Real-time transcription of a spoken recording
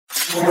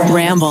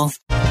Ramble.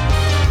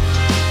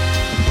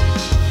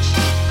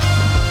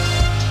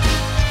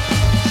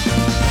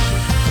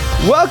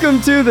 Welcome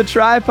to The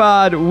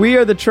Tripod. We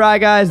are the Try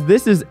Guys.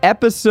 This is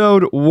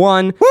episode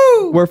 1.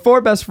 Woo! We're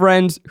 4 best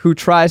friends who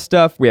try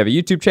stuff. We have a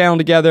YouTube channel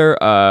together.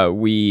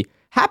 We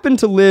happen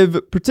to live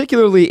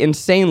particularly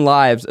insane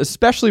lives,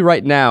 especially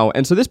right now.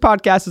 And so this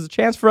podcast is a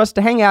chance for us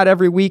to hang out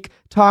every week,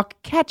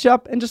 talk, catch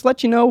up, and just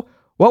let you know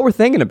what we're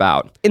thinking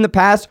about. In the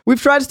past,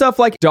 we've tried stuff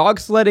like dog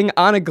sledding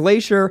on a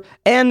glacier,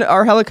 and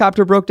our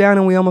helicopter broke down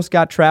and we almost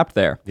got trapped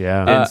there.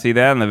 Yeah. Didn't see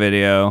that in the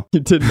video. You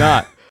did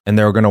not. And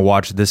they're going to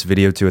watch this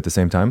video too at the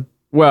same time?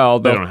 Well,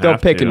 They they'll don't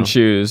have pick to. and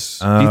choose.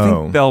 Do you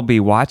think they'll be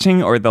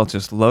watching or they'll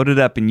just load it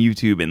up in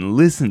YouTube and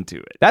listen to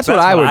it? That's what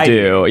I would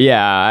do.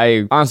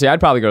 Yeah, I'd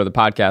probably go to the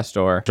podcast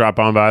store. Drop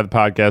on by the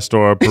podcast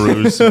store,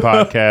 peruse the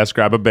podcast,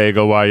 grab a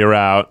bagel while you're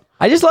out.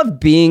 I just love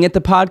being at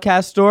the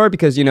podcast store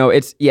because, you know,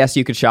 it's, yes,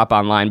 you could shop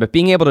online, but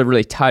being able to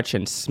really touch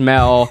and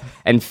smell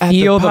and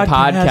feel the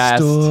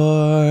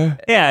podcast.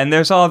 Yeah, and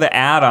there's all the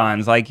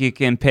add-ons. Like you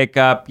can pick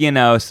up,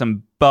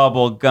 some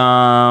bubble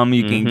gum.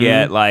 You can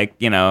get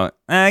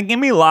give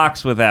me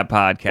locks with that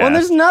podcast. Well,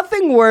 there's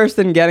nothing worse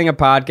than getting a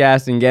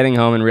podcast and getting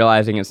home and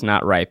realizing it's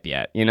not ripe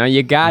yet. You know,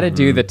 you got to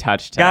do the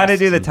touch test. Got to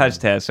do the touch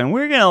test. And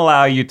we're going to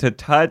allow you to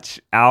touch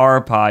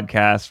our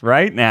podcast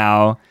right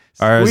now.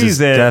 Ours Squeeze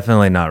is it.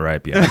 definitely not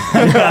ripe yet.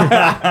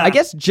 I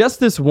guess just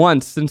this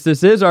once, since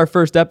this is our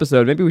first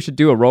episode, maybe we should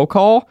do a roll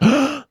call.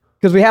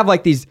 Because we have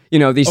like these.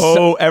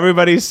 Oh,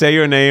 everybody say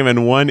your name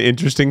and one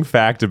interesting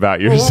fact about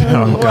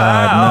yourself.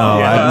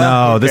 God, no,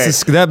 no. Okay.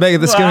 This giving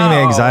me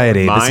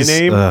anxiety.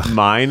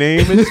 My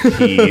name is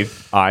Keith.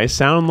 I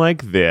sound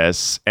like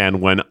this,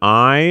 and when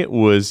I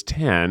was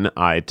 10,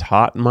 I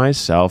taught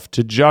myself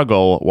to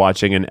juggle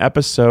watching an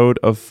episode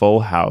of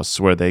Full House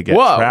where they get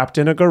trapped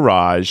in a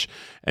garage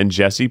and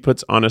Jesse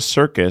puts on a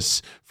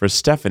circus for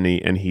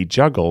Stephanie and he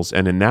juggles,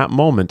 and in that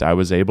moment I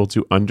was able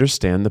to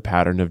understand the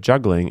pattern of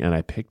juggling, and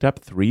I picked up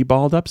 3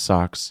 balled up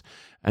socks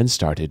and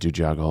started to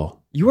juggle.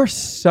 You are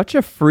such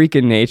a freak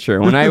in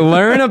nature. When I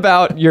learn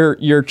about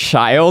your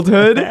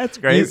childhood, That's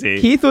crazy.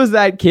 Keith was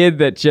that kid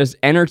that just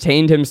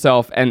entertained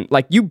himself, and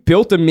like you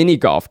built a mini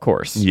golf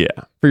course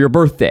for your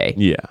birthday.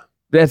 Yeah.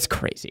 That's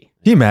crazy.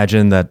 Can you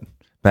imagine that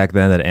back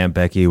then that Aunt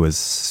Becky was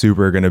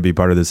super going to be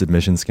part of this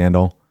admission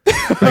scandal?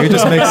 Like, it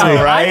just makes me...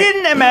 I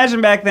didn't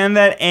imagine back then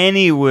that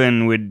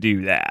anyone would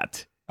do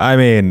that. I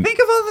mean... Think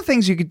of all the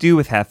things you could do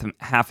with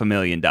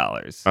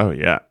 $500,000. Oh,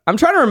 yeah. I'm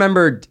trying to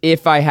remember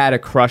if I had a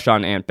crush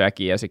on Aunt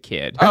Becky as a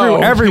kid.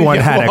 Everyone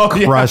had a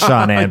crush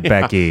on Aunt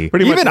Becky.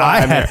 Pretty much Even why I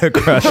I had a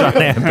crush on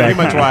Aunt Becky. Pretty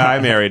much why I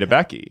married a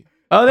Becky.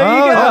 Oh, there you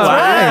go. That's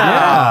right.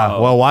 Wow.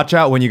 Yeah. Well, watch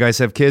out when you guys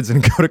have kids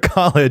and go to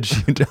college.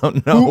 You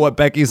don't know what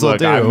Becky's will Look,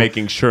 do. I'm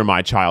making sure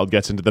my child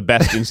gets into the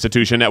best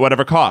institution at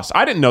whatever cost.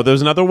 I didn't know there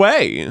was another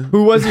way.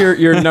 Who was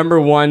your number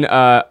one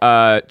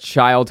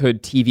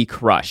childhood TV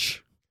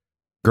crush?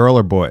 Girl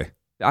or boy?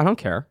 I don't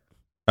care.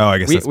 Oh, I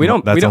guess We that's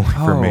don't- that's we don't- only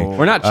for me.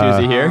 We're not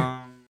choosy here.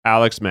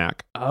 Alex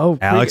Mack. Oh,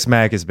 Alex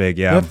Mack is big,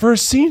 yeah. That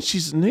first scene,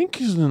 she's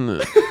naked in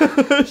it.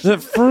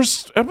 That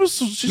first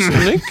episode, she's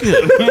naked.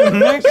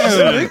 She's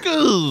naked.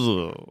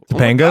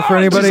 Topanga for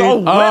anybody? She's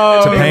all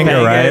wet.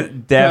 Topanga,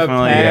 right?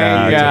 Definitely.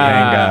 Yeah,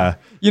 Topanga.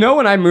 You know,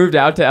 when I moved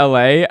out to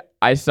LA,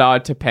 I saw a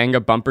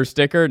Topanga bumper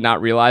sticker,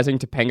 not realizing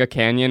Topanga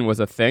Canyon was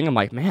a thing. I'm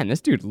like, man,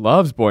 this dude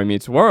loves Boy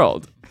Meets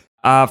World.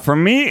 For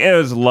me, it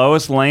was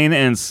Lois Lane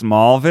in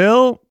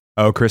Smallville.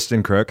 Oh,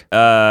 Kristen Crook?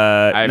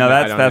 No, don't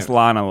that's know.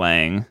 Lana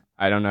Lang.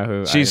 I don't know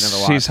who.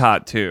 She's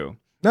hot too.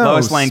 No,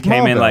 Lois Lane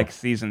came in Smallville. like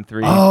season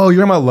 3. Oh,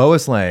 you're talking about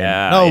Lois Lane.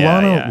 Yeah, No,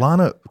 yeah,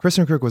 Lana,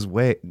 Kristen Crook was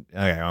way...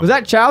 Okay, Was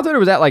that childhood or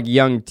was that like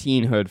young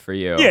teenhood for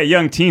you? Yeah,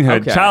 young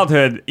teenhood. Okay.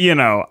 Childhood,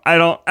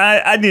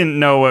 I didn't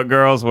know what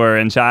girls were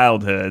in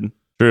childhood.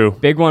 True.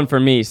 Big one for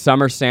me.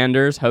 Summer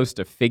Sanders, host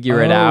of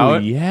Figure It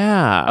Out.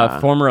 Yeah. A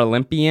former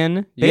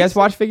Olympian. You guys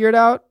watch Figure It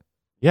Out?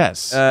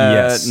 Yes.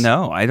 Yes.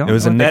 No, I don't It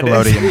was a know what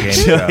that is, Nickelodeon game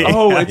show. actually.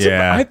 Oh,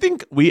 Yeah. I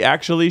think we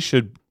actually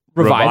should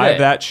Revive revive it.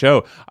 that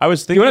show. I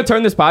was Do thinking. you want to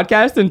turn this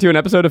podcast into an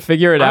episode of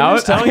Figure It Out? I'm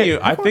just telling you,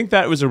 I think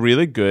that was a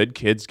really good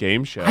kids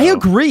game show. I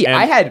agree. And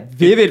I had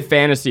vivid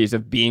fantasies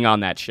of being on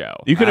that show.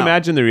 You can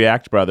imagine the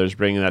React Brothers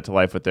bringing that to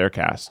life with their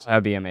cast.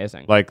 That'd be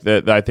amazing. Like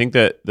I think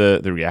that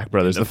the React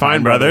Brothers, the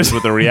Fine Brothers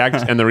with the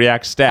React and the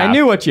React staff. I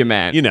knew what you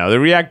meant. You know, the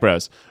React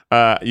Bros.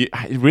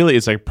 It really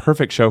is like a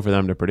perfect show for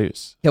them to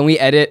produce. Can we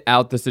edit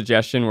out the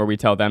suggestion where we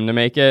tell them to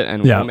make it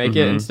and we'll make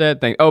it instead?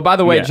 Oh, by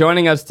the way, Yeah.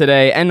 joining us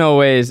today, and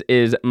always,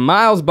 is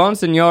Miles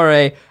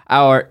Bonsignore,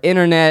 our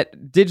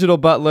internet digital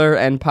butler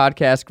and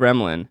podcast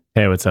gremlin.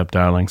 Hey, what's up,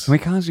 darlings? Can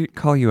we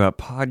call you a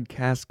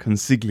podcast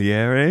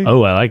consigliere?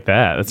 Oh, I like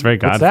that. That's very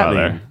What's that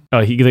Godfather. mean?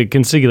 Oh, the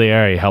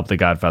consigliere helped the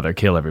Godfather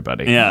kill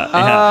everybody. Yeah.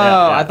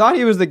 I thought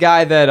he was the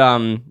guy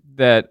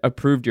that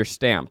approved your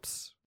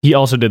stamps. He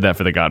also did that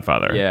for the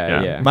Godfather.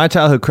 Yeah. My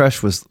childhood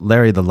crush was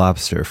Larry the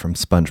Lobster from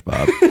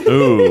SpongeBob.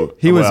 Ooh,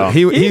 He was well,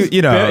 he's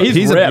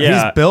ripped.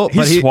 he's built,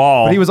 He's but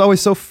swole. but he was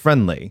always so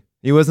friendly.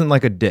 He wasn't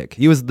like a dick.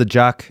 He was the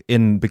jock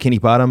in Bikini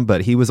Bottom,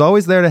 but he was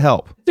always there to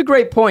help. It's a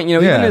great point. You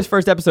know, even Yeah. in his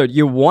first episode,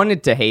 you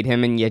wanted to hate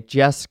him and you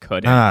just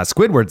couldn't.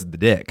 Squidward's the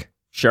dick.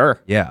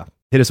 Sure. Yeah.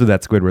 Hit us with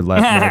that Squidward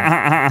laugh.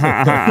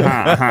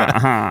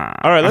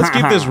 All right, let's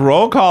keep this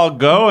roll call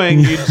going.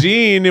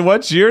 Eugene,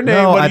 what's your name?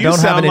 No, What I do you don't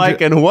have sound an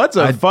like? And what's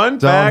a I fun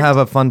don't fact? have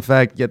a fun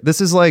fact yet.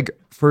 This is like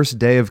first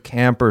day of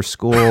camp or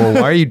school.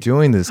 Why are you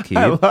doing this, Keith?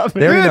 I love it.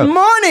 There you Good go.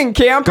 morning,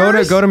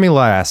 campers. Go to me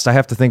last. I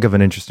have to think of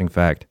an interesting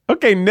fact.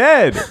 Okay,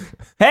 Ned.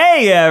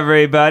 Hey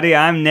everybody,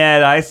 I'm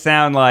Ned. I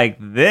sound like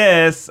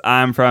this.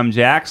 I'm from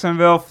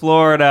Jacksonville,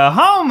 Florida,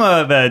 home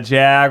of the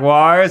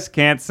Jaguars.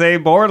 Can't say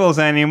Bortles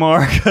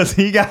anymore because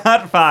he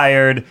got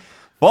fired.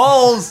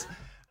 Foles.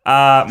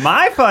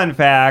 My fun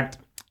fact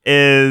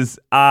is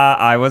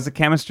I was a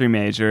chemistry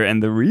major,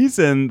 and the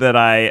reason that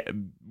I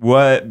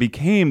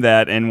became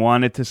that and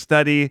wanted to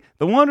study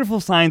the wonderful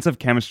science of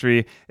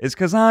chemistry is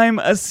because I'm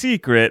a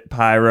secret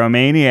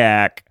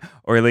pyromaniac,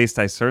 or at least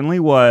I certainly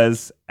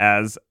was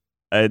as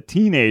a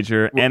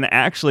teenager, and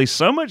actually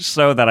so much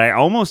so that I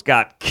almost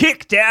got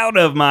kicked out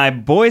of my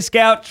Boy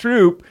Scout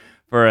troop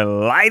for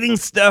lighting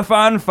stuff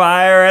on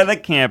fire at the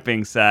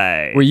camping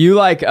site. Were you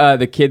like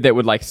the kid that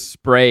would like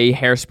spray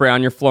hairspray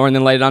on your floor and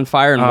then light it on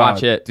fire and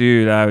watch it?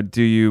 Dude, I would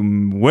do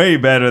you way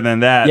better than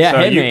that. Yeah, so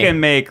hit you me.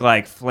 can make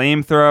like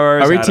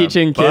flamethrowers. Are we out of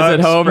teaching kids bug at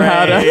home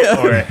how to-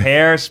 spray or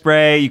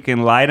hairspray? You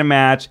can light a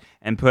match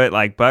and put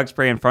like bug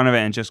spray in front of it,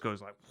 and it just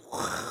goes like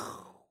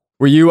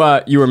Were you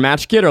were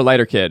match kid or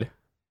lighter kid?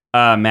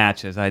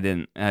 matches. I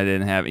didn't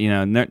have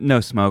no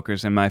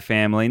smokers in my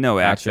family. No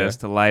access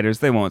to lighters.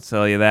 They won't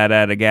sell you that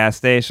at a gas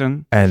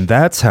station. And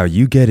that's how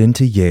you get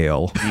into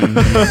Yale.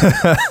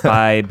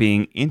 By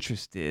being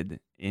interested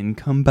in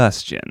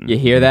combustion. You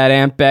hear that,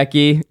 Aunt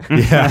Becky?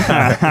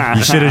 Yeah.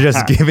 You should have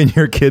just given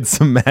your kids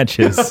some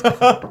matches.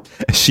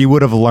 She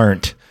would have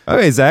learnt.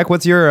 Okay, Zach,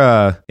 what's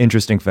your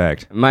interesting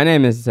fact? My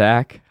name is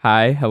Zach.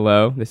 Hi,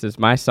 hello. This is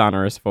my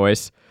sonorous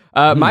voice.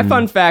 My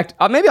fun fact,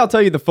 maybe I'll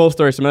tell you the full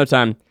story some other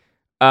time.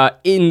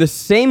 In the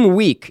same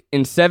week,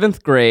 in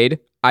 7th grade,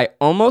 I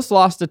almost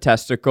lost a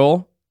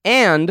testicle,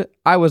 and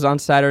I was on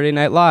Saturday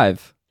Night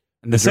Live.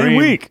 The same Dream.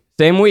 week.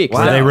 Same week.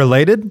 Are they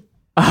related?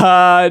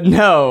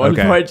 No,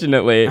 Okay.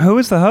 unfortunately. Who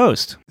was the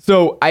host?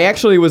 So I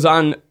actually was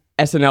on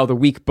SNL the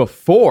week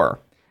before,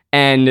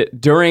 and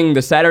during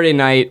the Saturday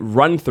night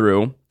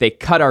run-through, they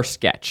cut our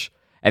sketch.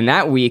 And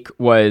that week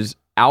was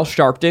Al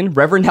Sharpton,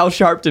 Reverend Al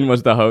Sharpton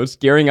was the host,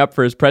 gearing up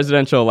for his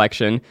presidential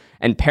election,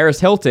 and Paris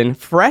Hilton,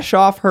 fresh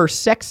off her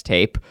sex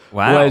tape,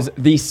 Wow. was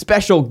the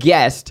special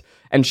guest,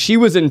 and she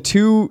was in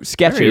 2 Very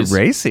sketches.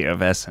 racy of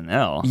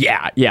SNL.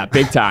 Yeah,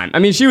 big time. I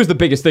mean, she was the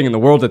biggest thing in the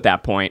world at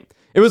that point.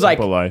 It was like,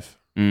 Simple life.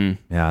 Yeah,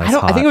 that's I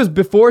hot. think it was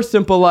before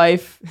Simple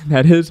Life.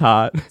 That is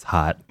hot. It's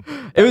hot.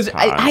 It was.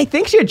 I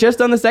think she had just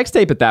done the sex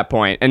tape at that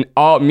point, and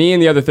me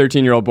and the other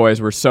 13-year-old boys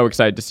were so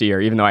excited to see her,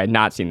 even though I had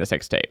not seen the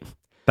sex tape.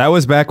 That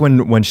was back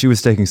when she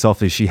was taking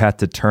selfies. She had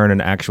to turn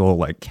an actual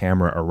like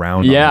camera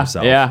around on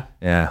herself. Yeah.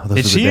 Those were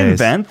Did the she days.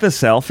 invent the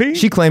selfie?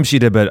 She claims she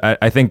did, but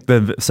I think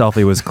the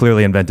selfie was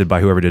clearly invented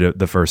by whoever did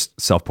the first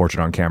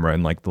self-portrait on camera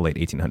in like the late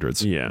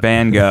 1800s. Yeah.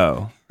 Van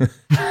Gogh.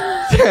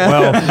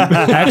 Well,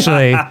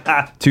 actually,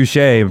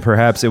 touche.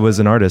 Perhaps it was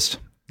an artist.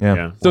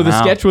 Yeah. So the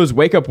Wow. sketch was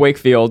Wake Up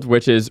Wakefield,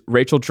 which is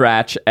Rachel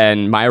Dratch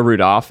and Maya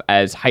Rudolph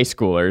as high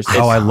schoolers.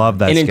 Oh, I love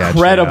that An sketch,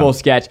 incredible yeah.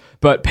 sketch,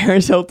 but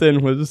Paris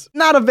Hilton was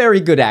not a very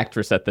good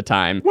actress at the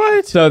time.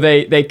 What? So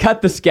they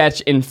cut the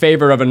sketch in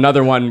favor of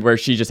another one where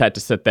she just had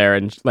to sit there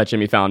and let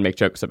Jimmy Fallon make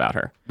jokes about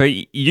her. But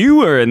you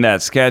were in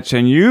that sketch,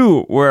 and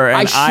you were an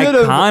I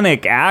should've-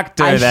 iconic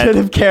actor I that should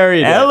have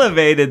carried it.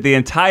 elevated the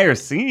entire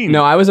scene.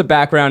 No, I was a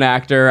background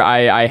actor.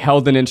 I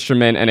held an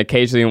instrument and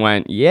occasionally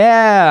went,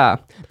 yeah.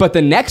 But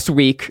the next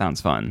week,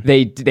 Sounds fun.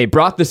 they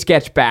brought the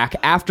sketch back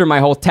after my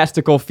whole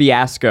testicle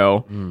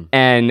fiasco,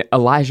 and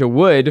Elijah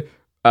Wood,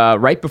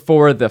 right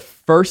before the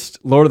first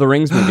Lord of the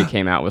Rings movie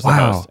came out, was the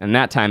Wow. host, and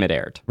that time it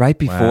aired. Right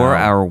before Wow.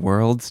 our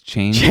worlds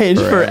changed.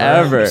 Changed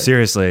forever.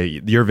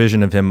 Seriously, your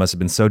vision of him must have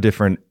been so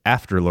different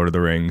after Lord of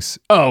the Rings.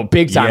 Oh,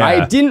 big time. Yeah.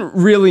 I didn't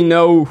really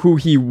know who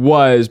he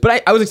was,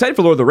 but I was excited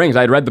for Lord of the Rings.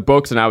 I had read the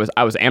books and I was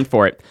amped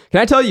for it.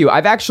 Can I tell you,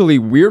 I've actually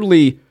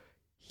weirdly,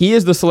 he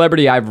is the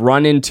celebrity I've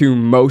run into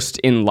most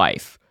in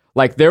life.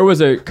 Like there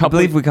was a I couple.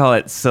 believe we call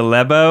it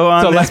celebo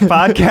on this Yeah,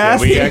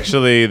 podcast. we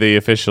actually, the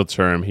official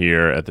term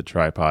here at the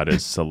Tripod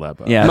is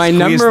celebo. Yeah, My squeeze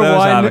number those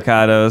one-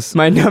 avocados.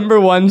 My number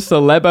one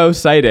celebo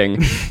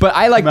sighting, but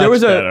I like there Much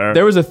was better.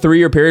 a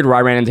 3-year period where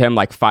I ran into him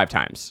like 5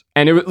 times,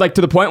 and it was like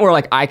to the point where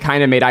like I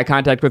kind of made eye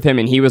contact with him,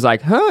 and he was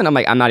like, "Huh," and I'm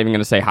like, "I'm not even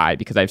gonna say hi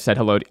because I've said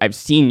hello. I've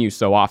seen you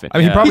so often." I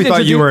mean, he probably He's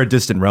thought you introduced- were a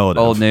distant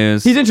relative. Old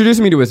news. He's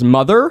introducing me to his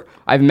mother.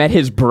 I've met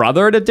his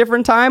brother at a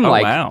different time. Oh,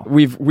 like wow.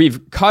 we've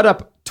caught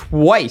up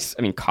twice.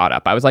 I mean, caught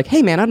up. I was like,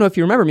 "Hey man, I don't know if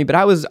you remember me, but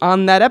I was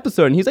on that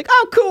episode," and he's like,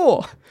 "Oh,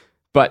 cool."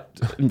 but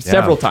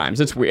several times.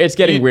 It's weird. It's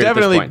getting You weird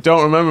definitely at this point.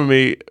 don't remember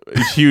me,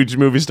 a huge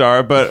movie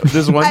star, but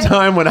this one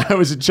time when I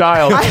was a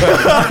child,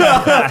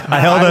 I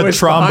held I a was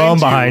trombone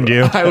behind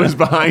you. I was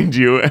behind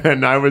you,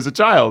 and I was a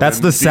child. That's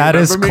And the do you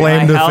remember saddest me?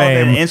 claim to I held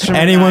an fame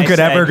instrument anyone and I could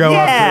said, ever go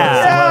 "Yeah." up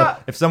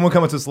to. A celeb. If someone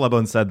come up to a celeb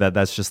and said that,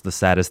 that's just the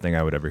saddest thing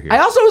I would ever hear. I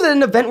also was at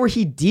an event where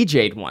he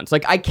DJ'd once.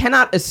 Like, I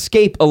cannot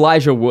escape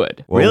Elijah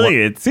Wood.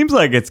 Really? It seems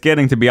like it's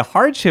getting to be a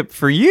hardship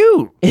for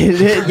you.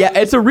 Yeah,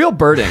 it's a real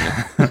burden.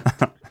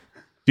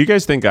 Do you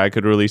guys think I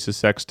could release a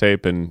sex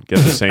tape and get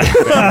the same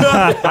thing?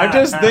 I'm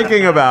just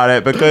thinking about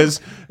it because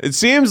it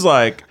seems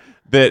like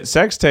that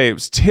sex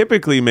tapes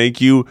typically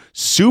make you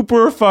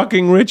super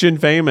fucking rich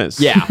and famous.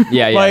 Yeah.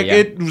 Like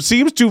it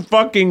seems to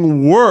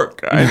fucking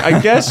work.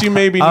 I guess you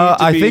maybe need to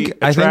I be think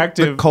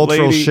attractive. the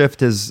cultural lady.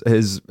 shift is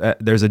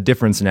there's a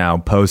difference now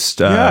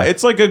post. Yeah,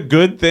 it's like a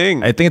good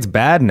thing. I think it's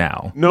bad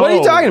now. No, What are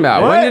you talking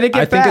about? What? When did it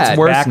get I think bad? it's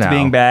worse Back now. to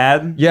being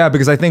bad. Yeah,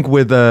 because I think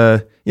with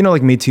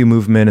like Me Too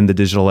movement and the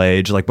digital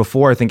age, like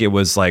before, I think it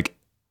was like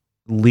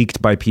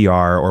leaked by PR,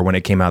 or when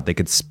it came out, they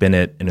could spin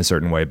it in a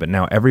certain way. But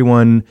now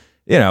everyone,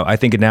 I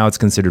think now it's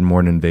considered more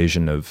an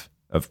invasion of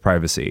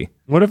privacy.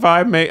 What if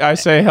I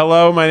say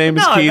hello? My name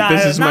is Keith.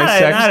 This is my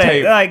sex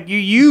tape. Like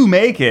you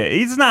make it.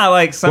 It's not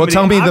like somebody. Well,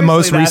 tell me the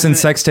most obviously recent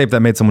that's sex tape that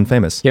made someone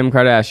famous. Kim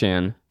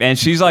Kardashian. and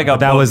she's like a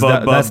That's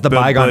the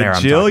bygone era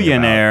I'm talking about.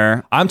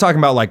 bajillionaire. I'm talking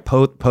about like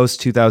post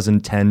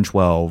 2010,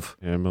 12.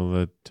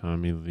 Pamela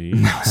Tommy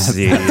Lee.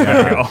 See,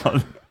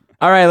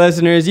 All right,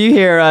 listeners, you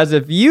hear us.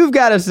 If you've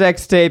got a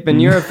sex tape and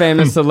you're a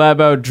famous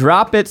celebo,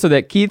 drop it so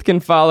that Keith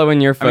can follow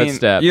in your I mean,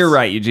 footsteps. you're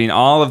right, Eugene.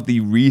 All of the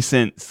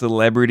recent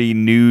celebrity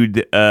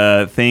nude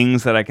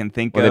things that I can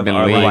think Well, they've of been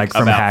are leaked. like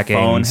From about hackings,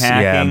 phone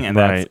hacking, yeah, and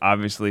right. that's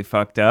obviously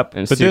fucked up.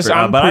 And But this, super-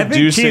 I'm But I think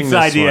producing Keith's this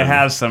idea one.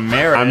 has some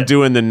merit. I'm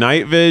doing the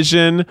night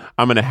vision.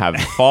 I'm gonna have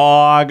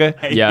fog.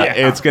 Yeah.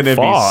 It's gonna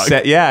Fog. be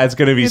set. Yeah, it's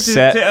gonna be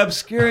set. to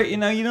obscure it. You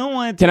don't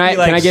want it to Can I- be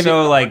like can I give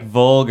so you- like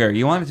vulgar.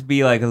 You want it to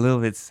be like a little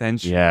bit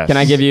sensual. Yes. Can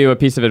I give you a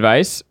piece of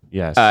advice?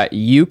 Yes.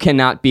 You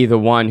cannot be the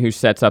one who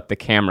sets up the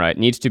camera. It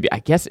needs to be, I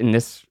guess, in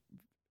this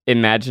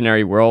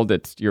imaginary world,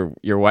 it's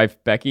your wife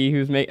Becky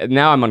who's making.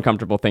 Now I'm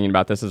uncomfortable thinking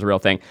about this as a real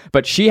thing,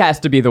 but she has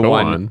to be the Go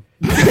one. on.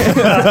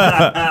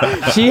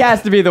 She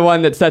has to be the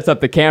one that sets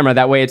up the camera.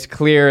 That way, it's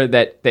clear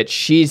that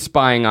she's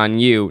spying on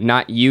you,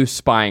 not you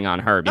spying on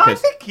her. No, I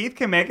Because think Keith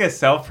can make a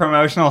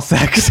self-promotional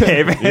sex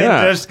tape. And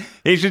Yeah.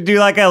 he should do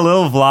like a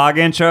little vlog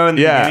intro in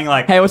the Yeah. beginning,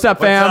 like, Hey, what's up,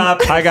 fam?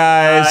 up? Hi,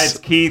 guys. It's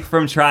Keith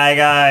from Try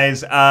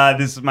Guys.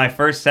 This is my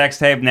first sex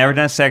tape. Never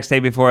done a sex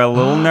tape before. A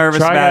little nervous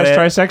Try about guys, it.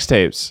 try sex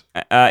tapes.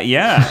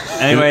 Yeah.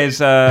 Anyways,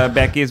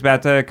 Becky is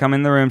about to come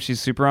in the room. She's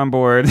super on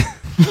board.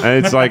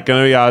 And it's like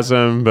gonna be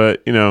awesome,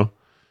 but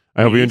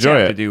I hope you enjoy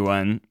have to it. do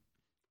one.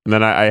 And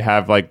then I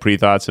have like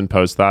pre-thoughts and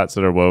post-thoughts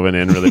that are woven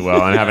in really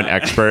well. And I have an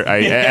expert. I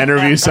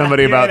interview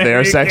somebody about their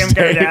interview sex Kim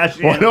tape.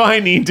 Kardashian What do I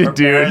need to or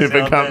do Paris to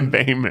become Hilton.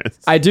 famous?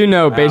 I do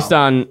know, based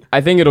on,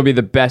 I think it'll be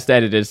the best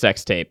edited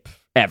sex tape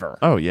ever.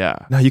 Oh yeah.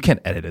 no, you can't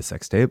edit a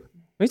sex tape. What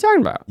are you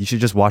talking about? You should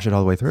just watch it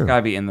all the way through.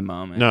 Gotta be in the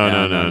moment.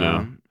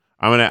 No.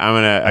 I'm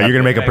gonna. You're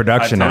gonna make a Like,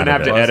 production I'm out gonna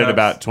have of to it. edit Close-ups.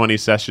 about 20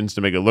 sessions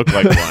to make it look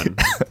like one,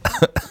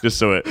 just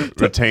so it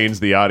retains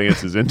the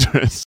audience's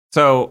interest.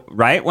 So,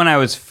 right when I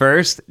was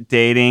first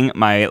dating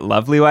my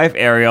lovely wife,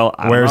 Ariel,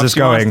 I don't Where know is if this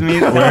she wants going? to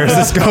meet- Where is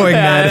this going,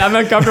 Yeah, man? I'm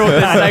uncomfortable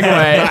with this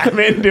segue. I'm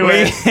into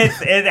it.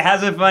 it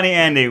has a funny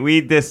ending. We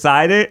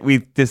decided we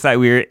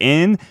were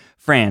in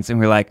France and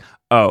we're like,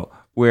 oh,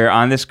 we're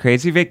on this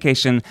crazy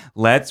vacation.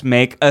 Let's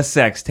make a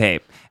sex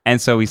tape. And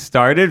so we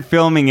started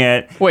filming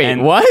it. Wait,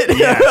 and- what?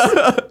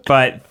 Yes.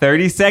 But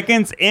 30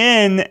 seconds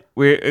in,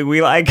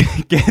 we like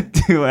get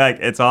to like,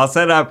 it's all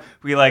set up.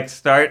 We like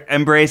start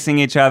embracing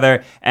each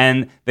other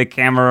and the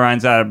camera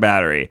runs out of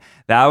battery.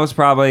 That was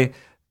probably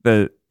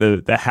the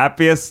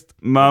happiest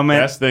moment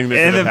Best thing that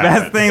and could the have best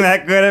happened. thing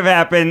that could have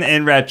happened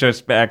in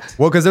retrospect.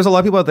 Well, because there's a lot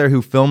of people out there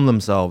who film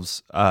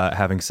themselves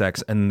having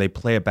sex and they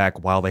play it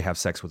back while they have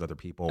sex with other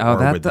people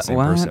or with the same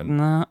person.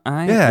 No,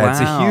 Yeah,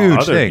 it's a wow. huge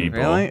Other thing. people.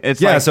 Really? It's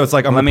Yeah, like, so it's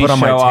like, I'm let gonna me put on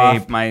my show off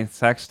tape. my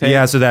sex tape.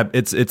 Yeah, so that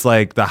it's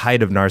like the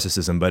height of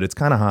narcissism, but it's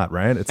kind of hot,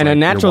 right? It's And like a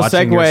you're natural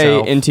watching segue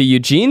yourself. into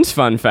Eugene's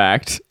fun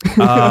fact.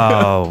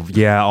 Oh,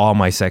 yeah, all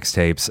my sex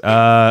tapes.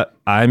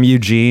 I'm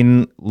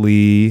Eugene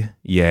Lee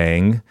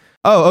Yang.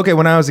 Oh, okay.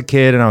 When I was a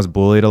kid and I was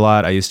bullied a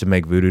lot, I used to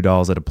make voodoo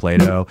dolls out of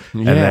Play-Doh.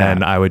 And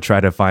then I would try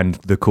to find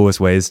the coolest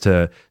ways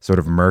to sort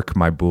of murk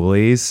my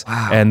bullies.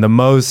 And the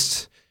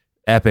most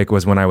epic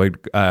was when I would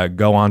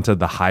go onto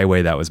the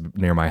highway that was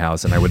near my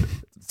house and I would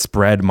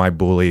spread my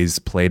bullies'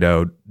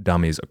 Play-Doh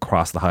dummies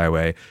across the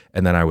highway.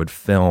 And then I would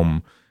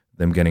film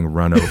them getting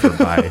run over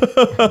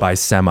by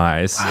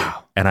semis.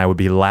 And I would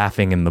be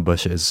laughing in the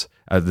bushes.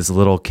 This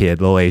little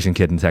Asian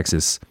kid in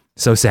Texas.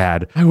 So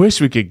sad. I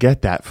wish we could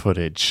get that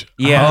footage.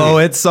 yeah. Oh,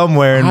 it's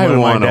somewhere in I one of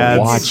my wanna dad's.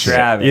 watch it.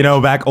 Grab it. You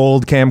know, back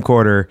old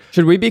camcorder.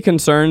 Should we be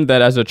concerned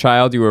that as a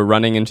child you were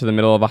running into the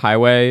middle of a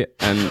highway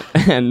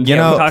and You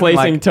know, Talking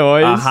placing like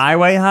toys? a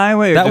highway,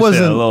 or That just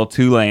wasn't- a little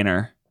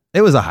two-laner.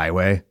 It was a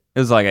highway. It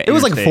was like It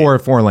was like a four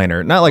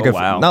laner, not like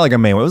wow. not like a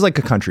main one. It was like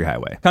a country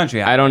highway.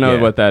 country. I don't know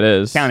Yeah. what that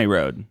is. County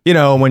road. You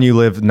know, when you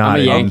live not I'm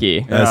a in-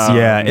 Yankee.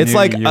 yeah, it's New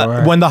like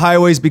York. when the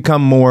highways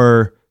become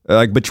more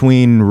like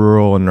between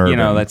rural and urban. You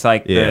know, that's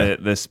like Yeah.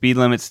 the speed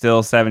limit's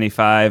still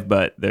 75,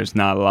 but there's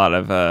not a lot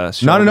of not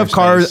shoulder enough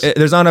cars. space.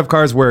 There's not enough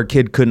cars where a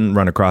kid couldn't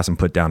run across and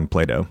put down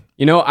Play-Doh.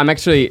 You know,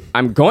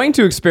 I'm going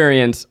to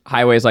experience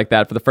highways like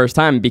that for the first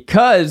time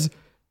because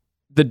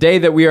the day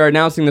that we are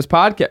announcing this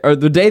podcast, or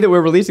the day that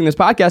we're releasing this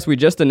podcast, we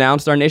just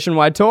announced our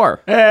nationwide tour.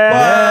 Oh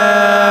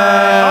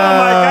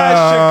my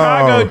gosh,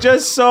 Chicago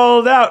just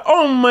sold out.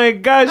 Oh my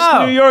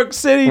gosh, New York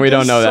City. We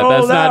don't just know that. sold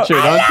That's not out.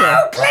 true.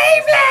 Don't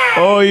say.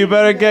 Oh, you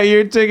better get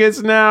your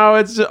tickets now.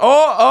 It's just,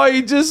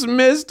 you just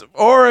missed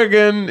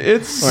Oregon.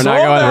 It's We're sold not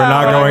going. out. We're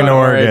not going to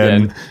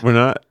Oregon. We're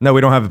not. No, we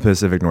don't have a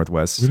Pacific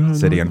Northwest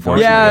city,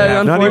 unfortunately.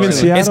 Yeah, Not even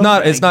unfortunately.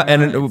 Seattle. It's not,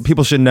 and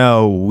people should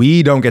know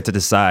we don't get to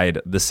decide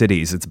the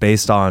cities. It's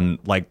based on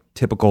like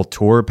typical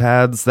tour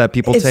paths that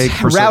people take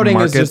for certain Routing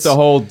markets. is just a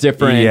whole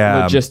different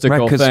Yeah.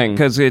 logistical thing.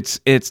 Because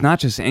it's not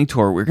just any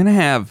tour. We're gonna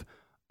have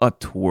a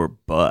tour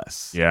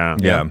bus. Yeah.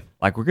 Yeah.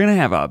 Like we're gonna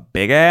have a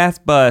big ass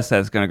bus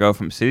that's gonna go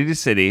from city to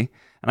city.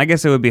 And I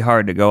guess it would be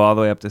hard to go all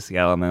the way up to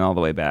Seattle and then all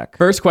the way back.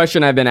 First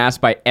question I've been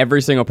asked by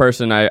every single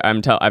person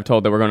I've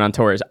told that we're going on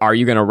tour is, are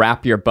you going to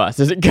wrap your bus?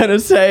 Is it going to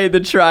say the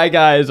Try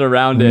Guys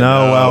around it?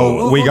 No,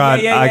 well, we got.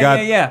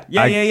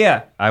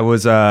 I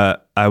was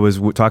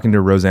talking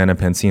to Rosanna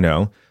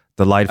Pansino,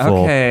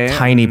 delightful,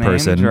 tiny name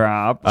person.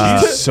 Drop.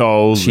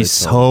 She's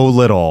So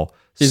little.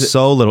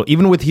 So little.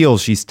 Even with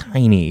heels, she's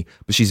tiny,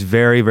 but she's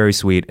very, very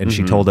sweet. And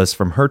she told us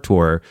from her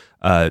tour,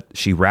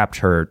 she wrapped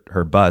her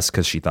bus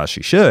because she thought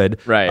she should.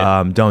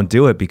 Right. Don't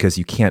do it because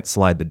you can't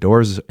slide the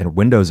doors and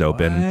windows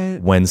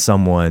open when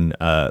someone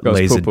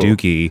lays poo-poo. a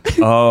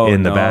dookie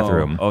in the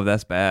bathroom. Oh,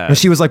 that's bad. And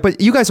she was like, but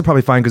you guys are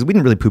probably fine because we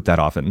didn't really poop that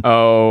often.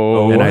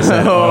 Oh. And I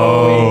said,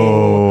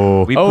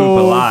 oh. We poop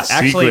a lot.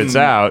 Actually, Secrets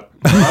out.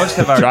 most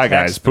of our Try text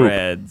Guys poop.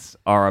 threads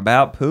are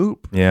about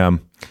poop. Yeah.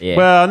 Yeah.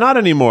 Well, not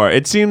anymore.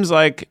 It seems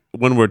like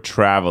when we're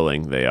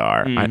traveling, they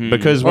are.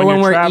 Because or when when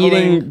you're we're traveling,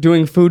 eating,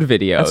 doing food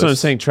videos. that's what I'm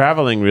saying.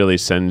 Traveling really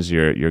sends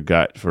your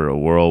gut for a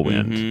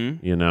whirlwind.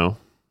 You know,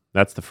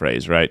 that's the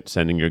phrase, right?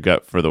 Sending your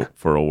gut for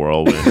a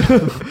whirlwind.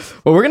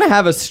 Well, we're going to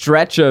have a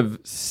stretch of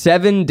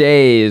 7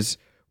 days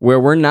where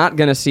we're not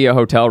going to see a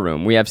hotel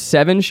room. We have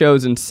 7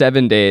 shows in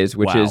 7 days,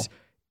 which is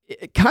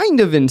kind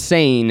of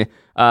insane.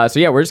 So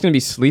yeah, we're just going to be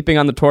sleeping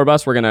on the tour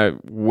bus. We're going to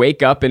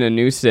wake up in a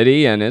new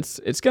city, and it's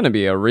going to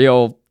be a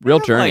real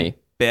journey. Like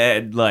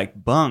bed,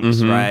 like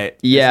bunks, right?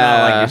 Yeah. It's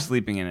not like you're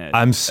sleeping in it.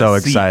 I'm so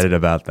excited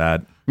about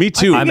that. Me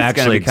too. I'm it's gonna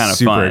actually be kinda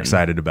super fun.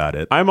 excited about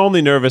it. I'm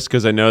only nervous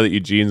because I know that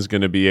Eugene's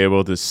going to be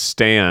able to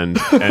stand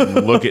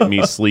and look at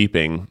me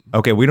sleeping.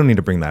 Okay, we don't need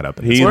to bring that up.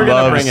 in this He We're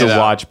gonna loves bring it to up.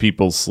 watch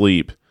people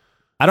sleep.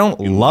 I don't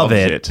love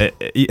loves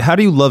it. How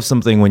do you love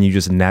something when you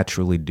just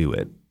naturally do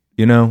it?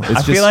 You know, it's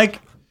I feel like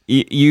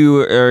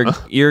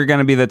you're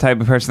gonna be the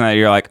type of person that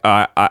you're like,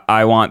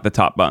 I want the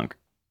top bunk.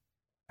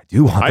 I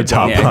do want the I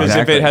top don't bunk. because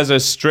exactly. if it has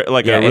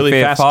a Yeah, really if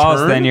it fast falls,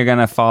 turn, then you're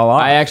gonna fall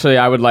off.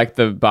 I would like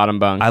the bottom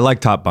bunk. I like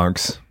top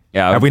bunks.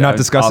 Yeah, Have we I not would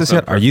discussed this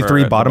also yet? Are you prefer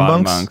three the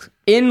bottom bunks?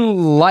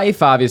 In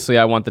life, obviously,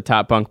 I want the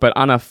top bunk, but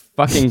on a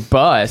fucking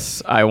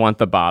bus, I want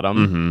the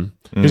bottom.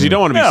 because you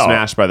don't want to be No.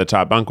 smashed by the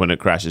top bunk when it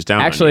crashes down.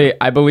 on you. Actually,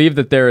 I believe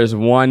that there is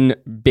one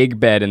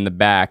big bed in the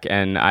back,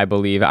 and I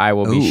believe I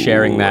will be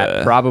sharing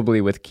that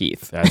probably with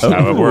Keith. that's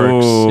how it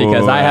works.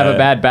 Because I have a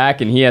bad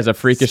back and he has a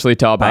freakishly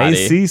tall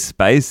body.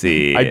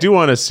 Spicy. I do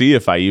want to see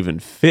if I even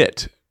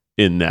fit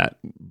in that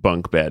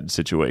bunk bed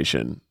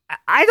situation.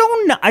 I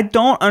don't know. I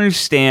don't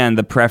understand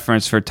the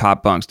preference for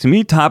top bunks. To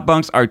me, top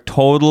bunks are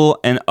total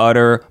and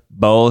utter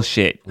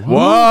bullshit.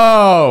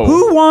 Whoa!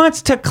 Who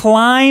wants to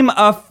climb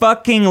a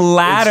fucking It's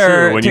ladder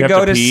true. When you to have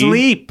go to pee,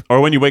 sleep?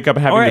 or when you wake up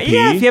having Or to pee.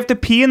 yeah, if you have to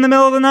pee in the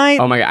middle of the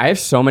night. Oh my god, I have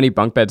so many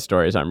bunk bed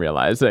stories I'm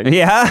realizing.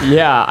 Yeah.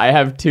 Yeah, I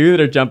have 2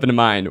 that are jumping to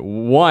mind.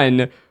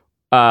 One,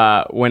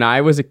 when I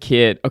was a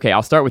kid, okay,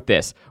 I'll start with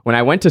this. When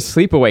I went to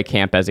sleepaway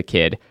camp as a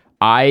kid,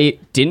 I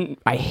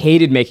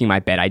hated making my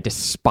bed. I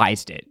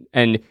despised it.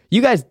 And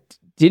you guys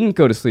didn't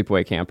go to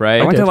sleepaway camp, right?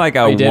 I went to like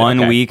Oh, a you did? 1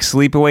 Okay. week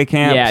sleepaway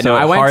camp. Yeah, so no,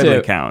 it I went hardly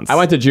to counts. I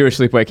went to Jewish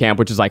sleepaway camp,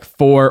 which is like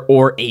 4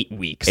 or 8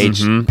 weeks.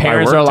 Parents I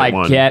are worked at like,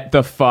 one. "Get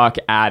the fuck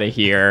out of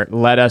here!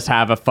 Let us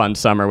have a fun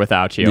summer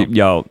without you."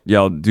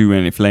 Y'all do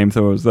any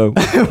flamethrowers though?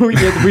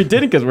 we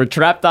didn't because we're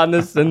trapped on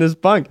this in this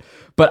bunk.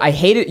 But I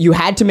hate it. You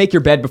had to make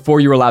your bed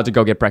before you were allowed to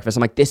go get breakfast.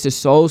 I'm like, this is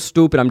so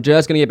stupid. I'm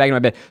just gonna get back in my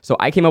bed. So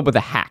I came up with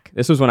a hack.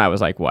 This was when I was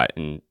like, what?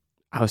 And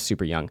I was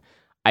super young.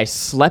 I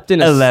slept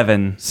in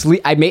 11.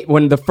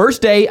 When the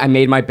first day I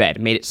made my bed,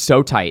 made it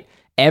so tight.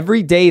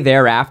 Every day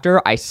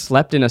thereafter, I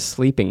slept in a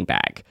sleeping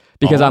bag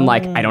because I'm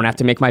like, I don't have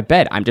to make my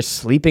bed. I'm just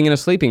sleeping in a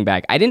sleeping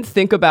bag. I didn't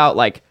think about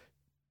like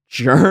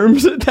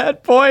germs at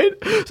that point.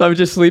 So I was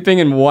just sleeping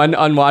in one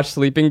unwashed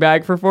sleeping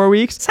bag for 4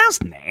 weeks.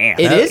 Sounds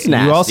nasty. It is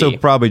nasty. You also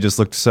probably just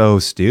looked so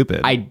stupid.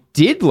 I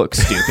did look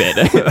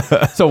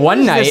stupid. So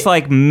one night, This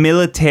like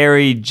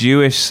military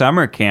Jewish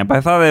summer camp.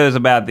 I thought it was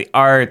about the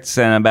arts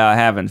and about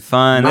having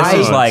fun. This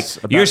is like,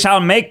 you shall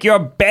make your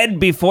bed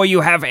before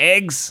you have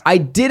eggs. I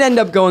did end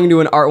up going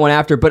to an art one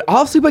after, but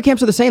all sleepaway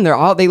camps are the same.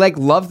 They like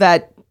love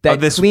that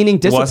This cleaning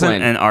discipline.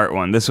 wasn't an art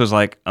one. This was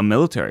like a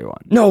military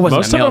one. No, it wasn't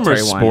Most a of them are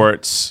military one.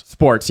 sports.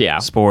 Sports, yeah.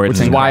 Sports Which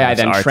is and why I crafts,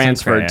 then arts and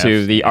transferred to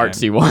crafts, the yeah.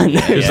 artsy one.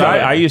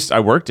 Because So- I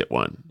worked at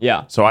one.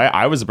 Yeah. So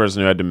I was the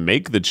person who had to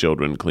make the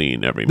children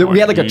clean every morning. We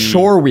had like a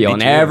chore wheel,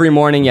 and every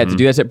morning you had to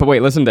do this. But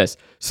wait, listen to this.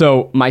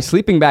 So my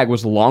sleeping bag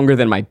was longer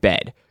than my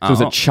bed. So it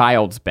was a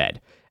child's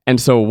bed.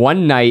 And so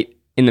one night,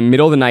 in the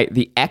middle of the night,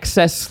 the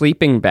excess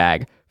sleeping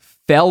bag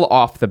fell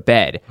off the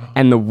bed,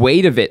 and the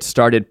weight of it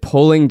started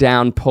pulling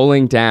down,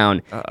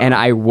 and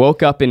I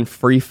woke up in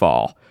free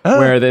fall.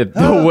 Where the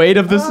weight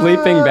of the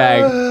sleeping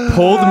bag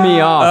pulled me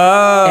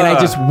off, and I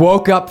just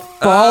woke up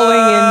falling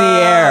in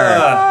the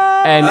air.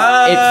 And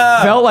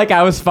it felt like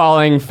I was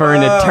falling for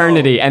an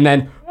eternity, and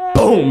then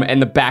boom,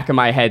 and the back of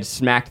my head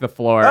smacked the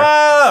floor.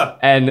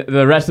 And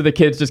the rest of the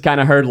kids just kind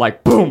of heard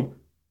like boom.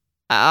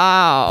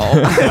 Ow.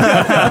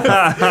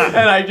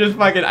 And I just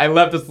I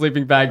left the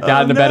sleeping bag,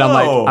 got into bed. I'm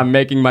like, I'm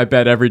making my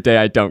bed every day.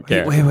 I don't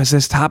care. Wait, was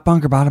this top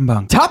bunk or bottom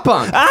bunk? Top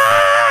bunk.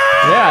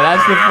 Yeah,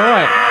 that's the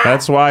point.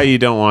 That's why you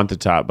don't want the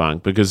top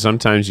bunk, because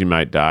sometimes you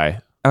might die.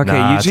 Okay,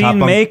 Nah, top Eugene,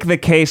 bunk- make the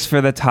case for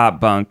the top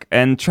bunk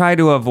and try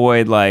to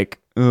avoid like,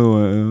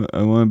 oh,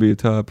 I want to be a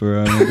top or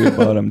I want to be a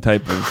bottom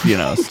type of,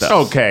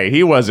 stuff. Okay,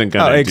 he wasn't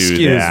going to do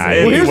excuse that.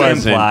 me. He It's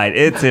wasn't. implied.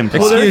 It's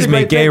implied. Excuse me,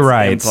 great gay things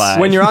rights. implied.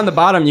 When you're on the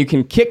bottom, you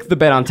can kick the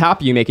bed on top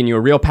of you, making you a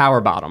real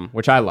power bottom,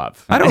 which I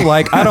love. I don't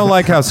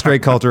like how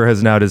straight culture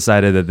has now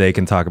decided that they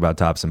can talk about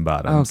tops and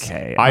bottoms.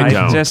 Okay, I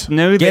don't. just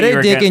knew Get that you a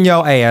were dick gonna- in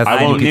your ass. I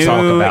I won't knew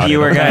talk about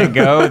you it. were going to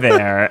go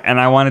there, and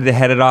I wanted to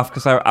head it off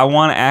because I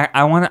want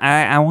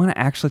to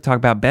actually talk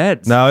about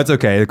beds. No, it's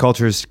okay. The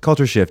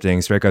culture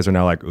shifting. Straight guys are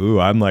now like, ooh,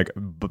 I'm like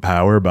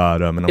power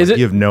bottom, and I'm Is like, it-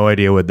 you have no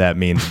idea what that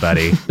means,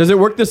 buddy. Does it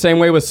work the same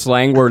way with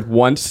slang where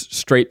once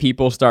straight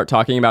people start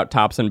talking about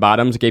tops and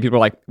bottoms, gay people are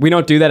like, we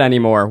don't do that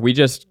anymore. We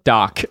just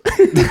dock.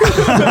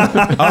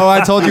 Oh,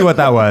 I told you what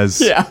that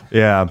was.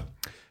 Yeah.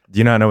 Do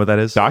you not know what that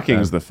is?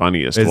 Docking's the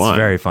funniest It's one.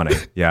 very funny.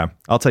 Yeah,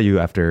 I'll tell you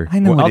after. I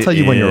know. I'll what tell it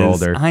you when you're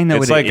is. older. I know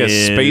It's what like it a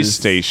is. space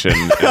station.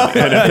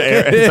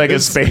 It's like a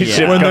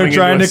spaceship when they're coming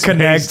trying into to a space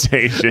connect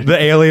station. the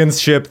alien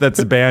ship that's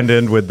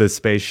abandoned with the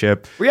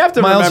spaceship. We have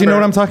to Miles, you know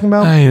what I'm talking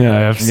about? I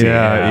know. I've seen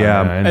Yeah, it.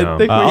 yeah. I know. I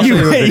think I'll show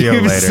you a video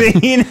You've later.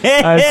 seen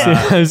it.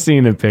 I've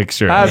seen a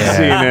picture. I've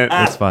seen it.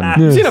 It's fun.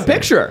 I've seen a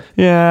picture.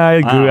 Yeah,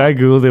 I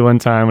googled it one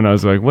time and I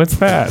was like, "What's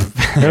that?"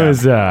 It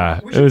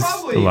was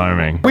probably-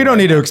 alarming. We don't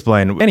need to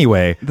explain.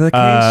 Anyway, The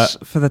case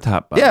for the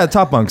top bunk. yeah,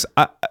 top bunks.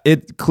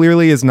 It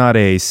clearly is not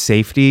a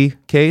safety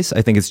case.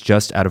 I think it's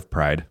just out of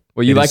pride.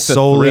 Well, you It like is the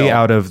solely thrill.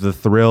 out of the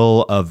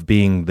thrill of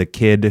being the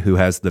kid who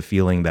has the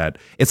feeling that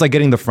it's like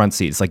getting the front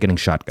seat. It's like getting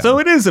shotgun. So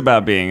it is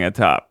about being a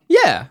top.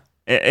 Yeah.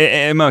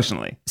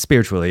 Emotionally.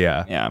 Spiritually,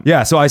 yeah.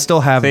 Yeah. So I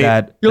still have See,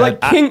 that. You're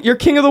that- like king. You're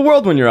king of the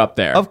world when you're up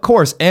there. Of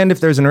course, and if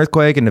there's an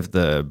earthquake and if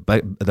the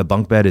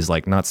bunk bed is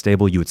like not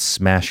stable, you would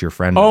smash your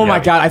friend. Oh my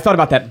God, I thought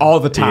about that all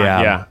the time.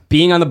 Yeah.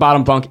 Being on the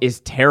bottom bunk is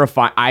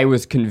terrifying. I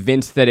was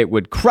convinced that it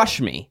would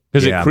crush me.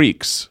 Because Yeah. it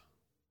creaks.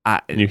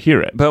 And you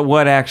hear it. But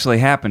what actually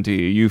happened to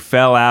you? You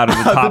fell out of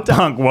the top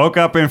bunk, woke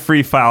up in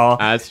free fall.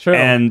 That's true.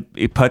 And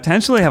you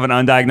potentially have an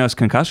undiagnosed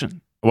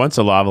concussion. Once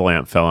a lava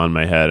lamp fell on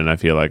my head, and I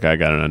feel like I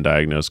got an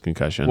undiagnosed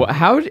concussion. Well,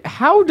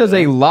 how does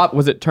a lot?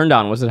 Was it turned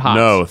on? Was it hot?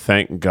 No,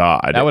 thank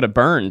God. That would have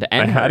burned. I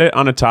And had it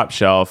on a top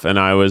shelf, and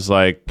I was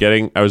like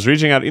I was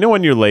reaching out. You know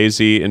when you're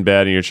lazy in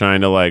bed and you're trying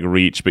to like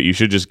reach, but you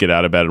should just get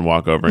out of bed and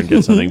walk over and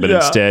get something, but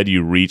instead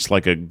you reach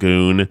like a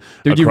goon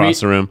across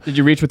the room. Did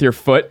you reach with your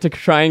foot to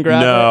try and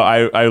grab No,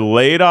 it? I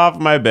laid off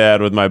my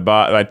bed with my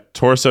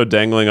torso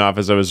dangling off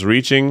as I was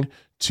reaching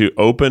to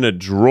open a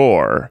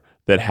drawer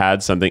that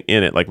had something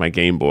in it, like my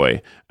Game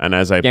Boy. And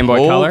as I Game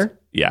Boy Color?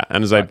 Yeah.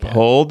 And as I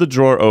pulled the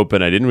drawer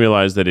open, I didn't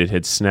realize that it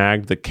had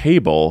snagged the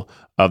cable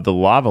of the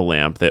lava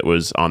lamp that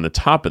was on the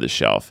top of the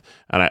shelf.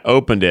 And I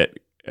opened it,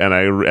 and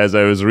as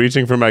I was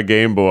reaching for my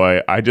Game Boy,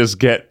 I just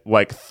get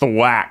like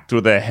thwacked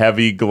with a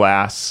heavy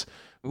glass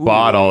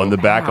bottle in the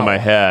back of my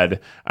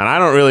head, and I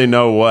don't really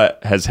know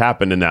what has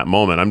happened in that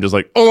moment. I'm just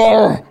like,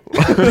 oh,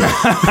 because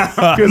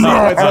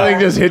when something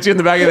just hits you in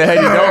the back of the head,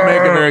 you don't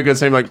make a very good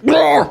sound. Like,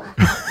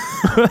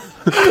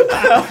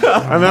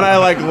 and then I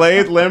like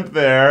laid limp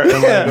there, and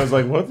like, I was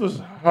like, what was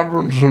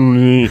happened to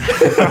me?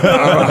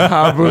 What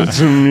happened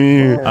to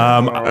me?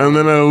 And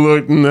then I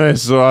looked and I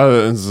saw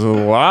it's a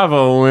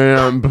lava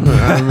lamp.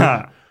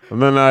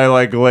 And then I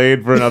like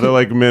laid for another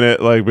like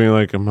minute, like being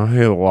like, "Am I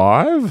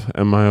alive?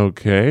 Am I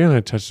okay?" And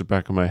I touched the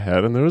back of my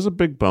head, and there was a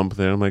big bump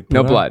there. I'm like,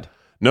 No blood.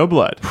 no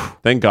blood.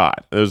 Thank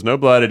God, there was no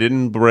blood. It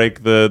didn't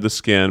break the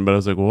skin, but I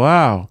was like,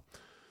 "Wow,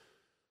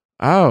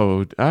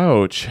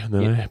 ouch!" And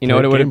then I You know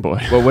what it played would Game Boy.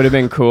 What would have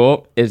been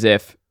cool is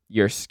if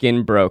your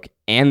skin broke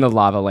and the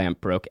lava lamp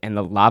broke and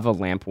the lava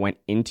lamp went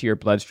into your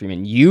bloodstream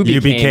and you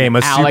became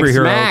a Alex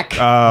superhero. Mack. Oh,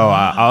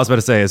 I was about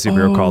to say a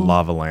superhero called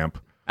Lava Lamp.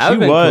 That would've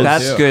been was. cool,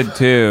 That's too. good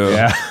too.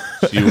 Yeah.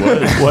 She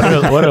was.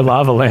 What are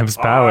lava lamps'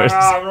 powers?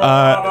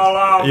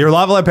 Your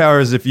lava lamp power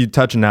is if you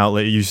touch an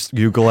outlet,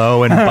 you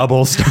glow and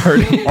bubbles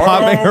start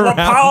popping around.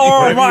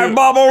 Power of my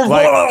bubbles.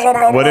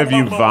 Like, what if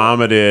you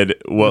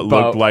vomited what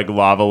looked like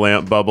lava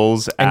lamp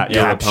bubbles at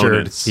your Captured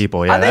opponents?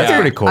 people. Yeah, I think that's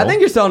you're- pretty cool. I think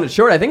you're selling it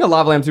short. I think a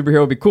lava lamp superhero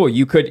would be cool.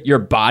 Your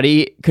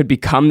body could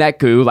become that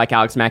goo like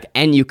Alex Mack,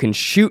 and you can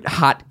shoot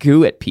hot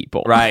goo at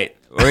people. Right.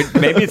 Or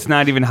maybe it's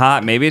not even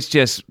hot. Maybe it's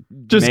just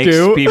makes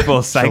goo? people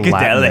psychedelic.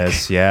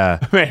 Gelatinous, yeah.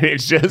 Man,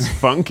 it's just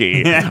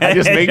funky. I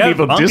just make Yeah,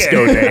 people funky.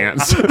 disco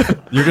dance.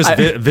 You're just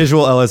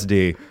visual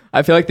LSD.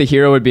 I feel like the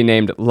hero would be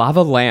named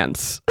Lava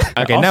Lance.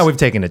 Okay, now we've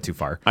taken it too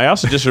far. I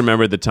also just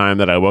remembered the time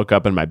that I woke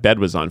up and my bed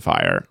was on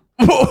fire.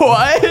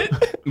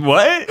 What?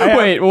 What?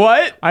 Wait,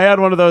 what? I had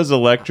one of those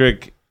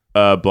electric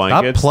Stop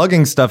blankets.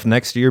 plugging stuff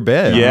next to your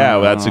bed. Yeah,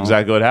 well, that's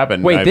exactly what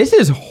happened. Wait, this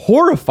is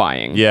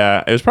horrifying.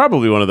 Yeah, it was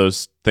probably one of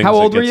those things. How that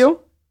old were gets- you?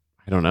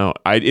 I don't know.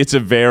 It's a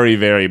very,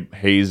 very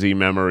hazy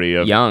memory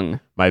of Young.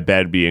 my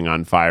bed being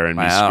on fire and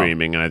me Wow.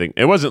 screaming. And I think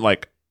it wasn't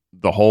like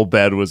the whole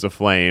bed was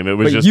aflame. It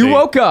was But just you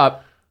woke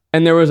up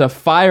and there was a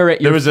fire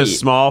at your there was a feet.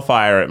 small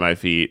fire at my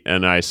feet,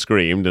 and I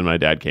screamed, and my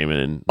dad came in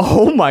and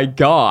Oh my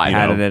god.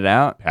 Yeah. Patted it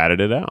out.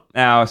 patted it out.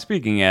 Now,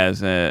 speaking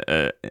as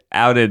a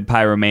outed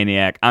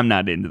pyromaniac, I'm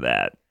not into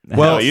that.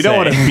 Well, You don't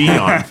want to be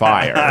on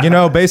fire. You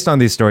know, based on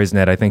these stories,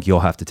 Ned, I think you'll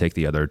have to take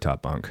the other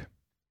top bunk.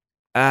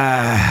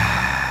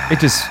 It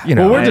just, you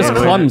know. Well, we're just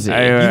clumsy. you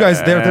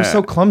guys, they're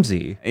so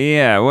clumsy.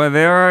 Yeah, well,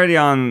 they're already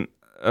on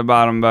a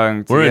bottom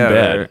bunk. We're in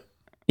together. bed.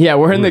 Yeah,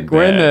 we're in bed.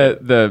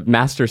 the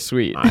master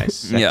suite.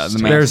 Nice. Yeah, the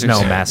There's no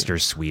master- master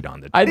suite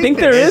on the. I think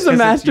there is a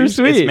master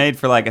suite. It's made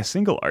for like a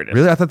single artist.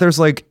 Really, I thought there's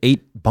like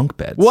 8 bunk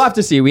beds. We'll have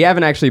to see. We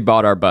haven't actually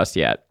bought our bus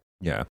yet.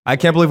 Yeah, I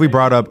can't believe we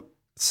brought up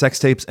sex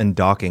tapes and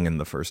docking in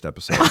the first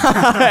episode.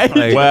 Like, Well,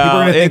 people are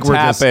gonna think it we're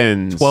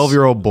happens. just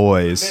 12-year-old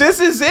boys. This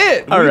is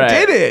it. All right. We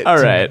did it. All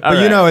right. All But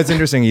right. you know, it's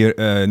interesting.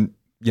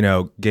 You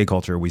know, gay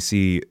culture. We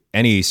see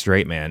any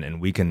straight man,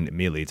 and we can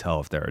immediately tell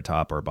if they're a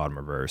top or a bottom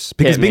or verse.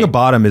 Because Hit being me. a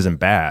bottom isn't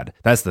bad.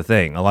 That's the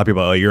thing. A lot of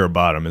people, oh, you're a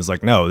bottom. It's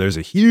like, no, there's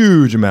a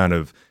huge amount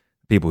of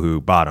people who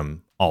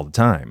bottom all the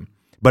time.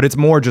 But it's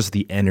more just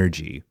the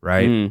energy,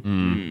 right?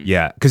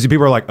 Yeah, because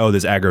people are like, oh,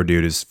 this aggro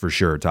dude is for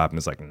sure top, and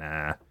it's like,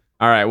 nah.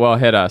 All right. Well,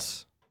 hit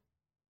us.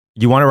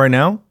 You want it right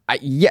now?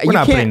 Yeah, We're you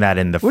not can't- putting that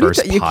in the What do you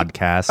first th- you can't-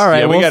 podcast. All right.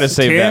 Yeah, we well, got to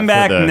save tune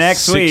that back for the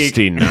next week.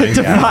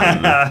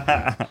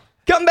 69th.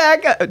 Come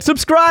back.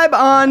 Subscribe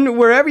on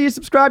wherever you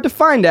subscribe to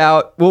find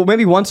out. Well,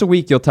 maybe once a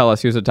week you'll tell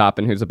us who's a top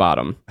and who's a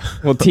bottom.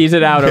 We'll tease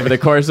it out over the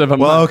course of a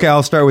Well, month. okay,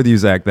 I'll start with you,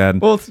 Zach, then.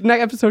 Well, it's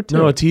next episode 2.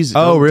 No, tease.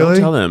 Oh, don't really?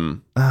 tell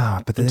him.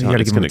 Ah, but then you tell-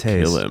 gotta it's give him a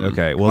gonna kill taste. him.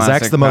 Okay, well, Classic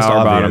Zach's the most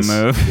power bottom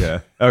obvious. move. Yeah.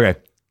 Okay,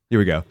 here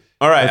we go.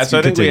 All right, Let's so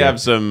I think we continue. have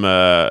some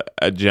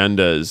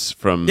agendas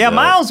from. Yeah, the-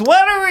 Miles,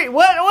 what are we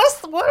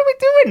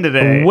doing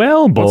today?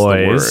 Well, What's the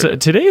boys,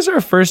 word? today's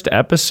our first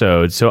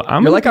episode, so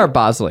I'm You're like our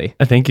Bosley.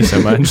 Thank you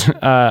so much.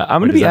 I'm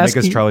going to Does be that make asking.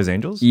 us Charlie's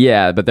Angels?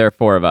 Yeah, but there are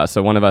 4 of us,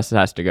 so one of us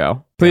has to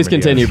go. Please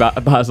continue,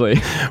 Bosley.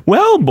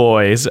 Well,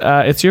 boys,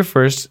 it's your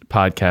first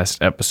podcast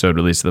episode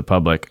released to the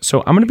public,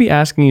 so I'm going to be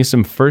asking you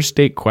some first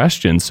date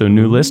questions so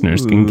new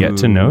listeners can get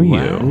to know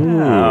you.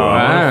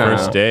 Wow.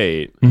 First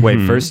date. Wait,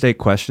 first date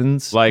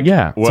questions? Like,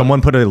 Yeah. what-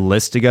 Someone put a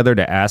list together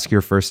to ask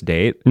your first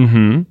date?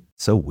 Mm-hmm.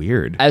 So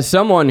weird. As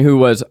someone who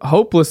was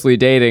hopelessly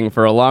dating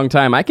for a long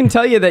time, I can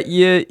tell you that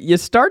you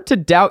start to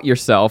doubt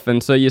yourself,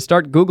 and so you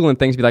start Googling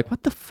things, be like,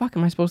 what the fuck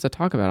am I supposed to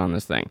talk about on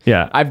this thing?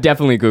 Yeah. I've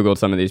definitely Googled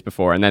some of these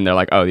before, and then they're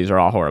like, oh, these are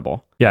all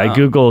horrible. Yeah, I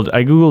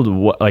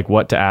googled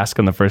what to ask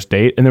on the first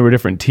date, and there were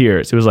different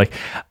tiers. It was like,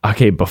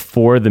 okay,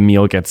 before the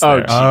meal gets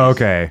there, Oh,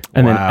 okay.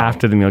 and then Wow.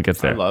 after the meal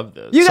gets I there. love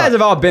this. You guys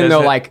have all been is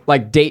though, it-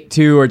 like date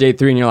 2 or date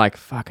 3, and you're like,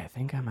 fuck, I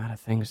think I'm out of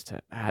things to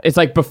add. It's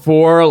like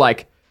before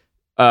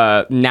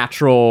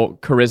natural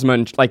charisma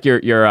and like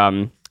your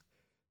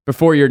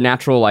before your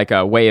natural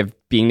way of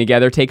being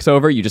together takes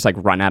over, you just like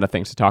run out of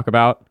things to talk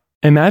about.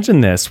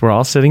 Imagine this: we're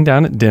all sitting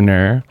down at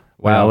dinner.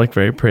 We all look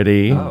very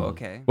pretty. Oh,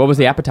 okay. What was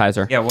the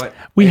appetizer? Yeah, what?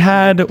 We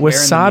had Where in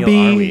the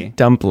meal are we? wasabi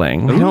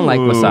dumpling. I don't like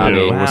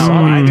wasabi.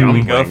 Wow,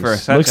 we go for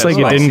such Looks a like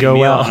it didn't spicy go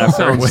meal well. on a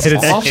first Wait,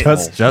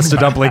 it's date. just a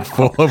dumpling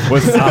full of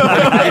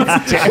wasabi.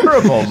 It's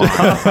terrible, Mom.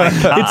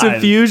 It's a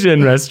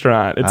fusion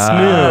restaurant. It's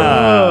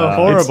Oh,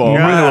 horrible.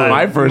 God,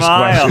 My first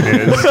Miles.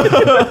 question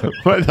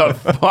is, what the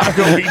fuck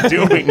are we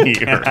doing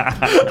here?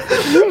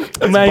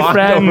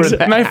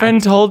 new. My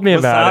friend told me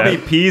about Wasabi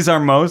it. peas are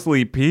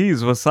mostly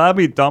peas.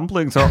 Wasabi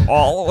dumplings are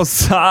all wasabi.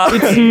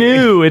 It's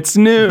new. It's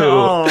new.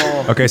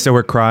 Oh, Okay, so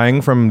we're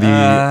crying from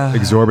the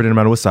exorbitant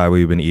amount of wasabi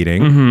we've been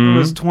eating. it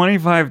was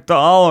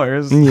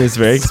 $25. It's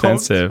very So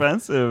expensive.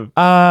 expensive.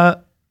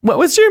 What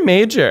was your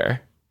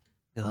major?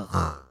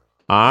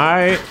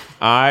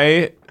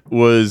 I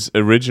was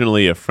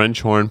originally a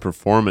French horn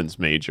performance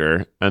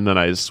major, and then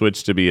I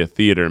switched to be a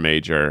theater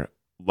major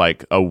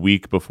like a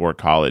week before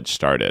college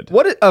started.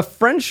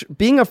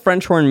 Being a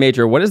French horn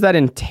major, what does that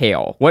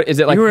entail? What is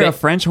it like? You were a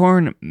French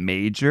horn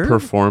major?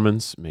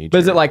 Performance major. But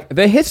is it like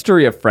the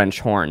history of French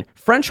horn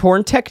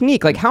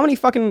technique? Like how many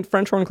fucking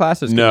French horn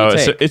classes can you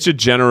take? It's a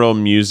general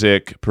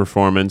music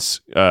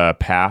performance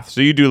path.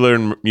 So you do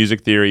learn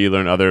music theory, you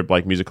learn other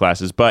like music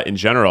classes, but in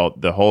general,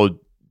 the whole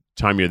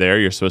time you're there,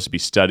 you're supposed to be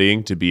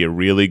studying to be a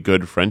really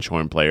good French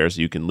horn player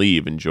so you can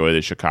enjoy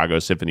the Chicago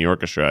Symphony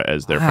Orchestra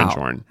as their French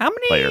horn How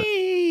many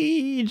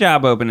player.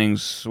 job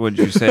openings would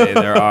you say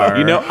there are?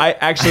 I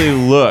actually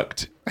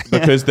looked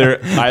because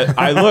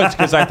I looked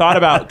because I thought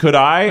about could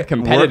I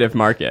Competitive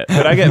market.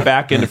 could I get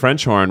back into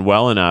French horn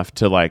well enough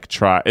to like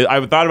try.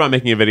 I thought about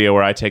making a video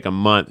where I take a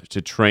month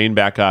to train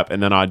back up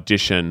and then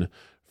audition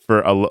for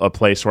a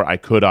place where I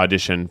could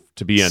audition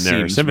to be in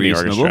their Seems symphony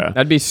reasonable. orchestra.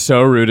 That'd be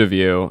so rude of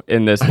you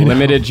in this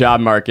limited job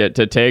market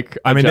to take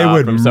a they job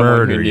would from someone who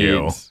murder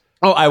you. needs-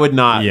 Oh, I would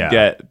not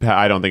Yeah.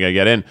 I don't think I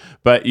get in.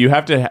 But you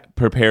have to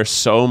prepare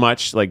so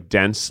much like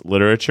dense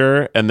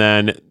literature, and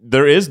then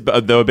there is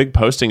though a big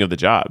posting of the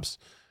jobs.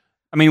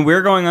 I mean,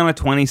 we're going on a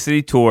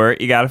 20-city tour.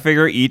 You got to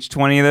figure each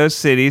 20 of those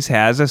cities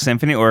has a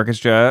symphony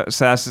orchestra.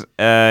 So that's,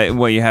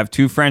 you have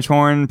 2 French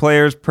horn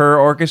players per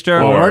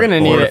orchestra? Well, we're gonna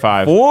need 4 to it.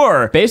 5.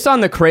 4. Based on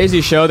the crazy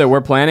show that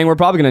we're planning, we're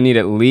probably going to need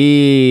at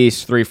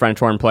least 3 French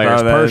horn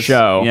players per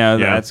show. Yeah,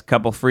 Yeah. that's a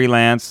couple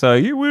freelance. So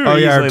we're Oh,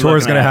 yeah, our easily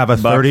tour's looking going to at have a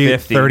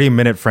 $1.50.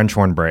 30-minute French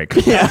horn break.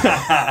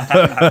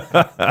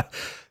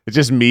 It's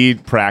just me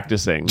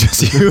practicing.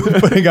 Just you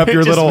putting up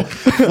your little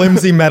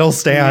flimsy metal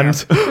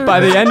stand. By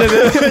the end of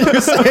it,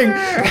 You're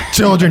saying,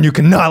 children, you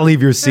cannot leave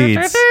your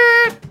seats.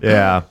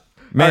 Yeah.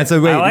 Man,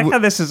 so wait. I like how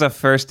this is a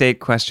first date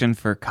question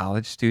for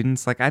college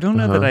students. Like, I don't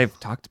know that I've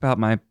talked about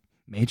my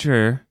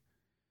major.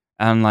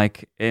 And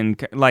like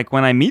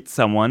when I meet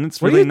someone,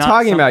 it's what really are you not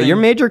talking about? something- Your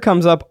major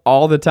comes up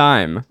all the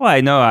time. Well,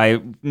 I know I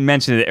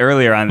mentioned it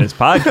earlier on this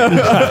podcast,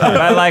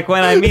 but like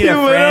when I meet a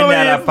friend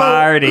at a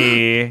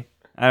party,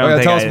 I don't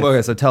think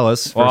tell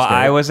us. Well, first date.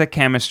 I was a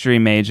chemistry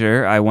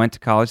major. I went to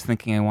college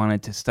thinking I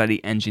wanted to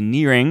study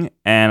engineering,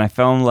 and I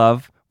fell in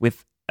love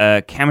with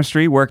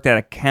chemistry. Worked at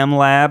a chem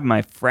lab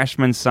my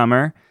freshman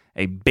summer,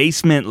 a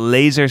basement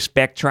laser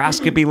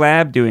spectroscopy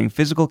lab doing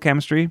physical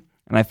chemistry,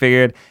 and I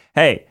figured,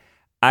 hey,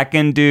 I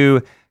can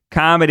do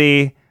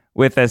comedy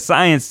with a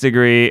science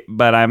degree,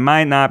 but I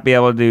might not be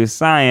able to do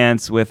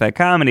science with a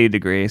comedy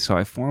degree. So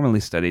I formally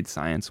studied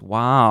science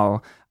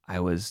while I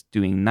was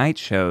doing night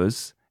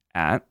shows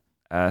at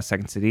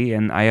Second City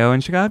and IO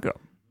in Chicago.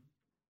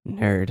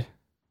 Nerd.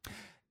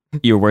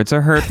 Your words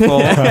are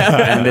hurtful,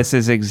 and this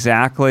is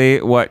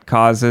exactly what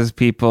causes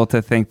people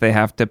to think they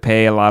have to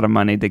pay a lot of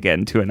money to get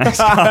into a nice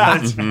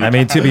college. I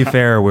mean, to be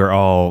fair, we're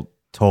all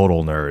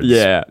total nerds.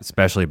 Yeah.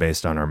 Especially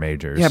based on our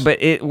majors. Yeah, but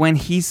when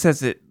he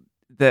says it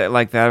that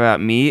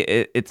about me,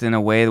 it's in a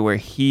way where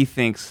he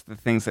thinks the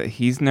things that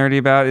he's nerdy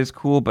about is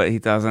cool, but he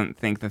doesn't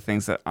think the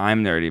things that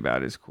I'm nerdy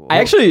about is cool. I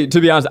actually, to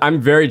be honest,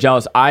 I'm very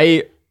jealous.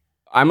 I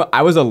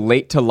was a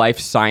late to life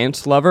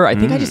science lover. I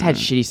think I just had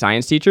shitty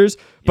science teachers,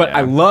 but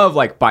I love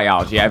like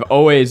biology. I've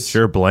always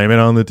Sure, blame it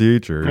on the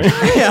teachers.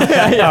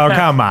 Oh,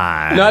 come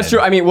on. No, that's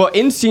true. I mean, well,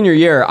 in senior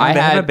year, I They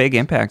had have a big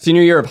impact.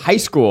 Senior year of high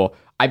school,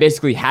 I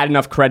basically had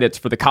enough credits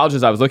for the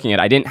colleges I was looking at.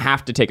 I didn't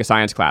have to take a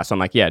science class. So I'm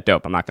like, yeah,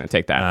 dope. I'm not going to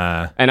take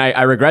that. And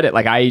I regret it.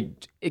 Like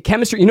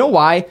chemistry, you know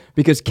why?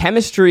 Because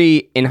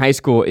chemistry in high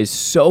school is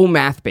so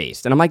math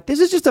based. And I'm like, this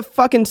is just a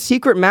fucking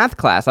secret math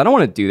class. I don't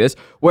want to do this.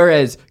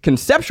 Whereas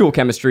conceptual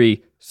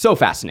chemistry, so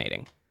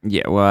fascinating.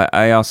 Yeah, well,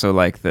 I also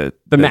like the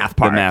math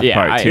part. The math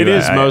Yeah, part too. It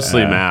is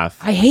mostly math.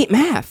 I hate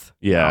math.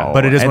 Yeah.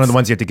 But it is one of the It's-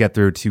 ones you have to get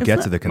through to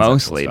get to the conceptual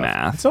mostly stuff.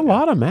 math. It's a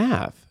lot of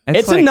math.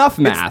 It's like- enough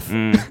math.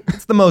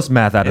 It's the most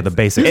math out of the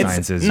basic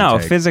sciences. No, you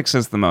take. physics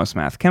is the most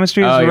math.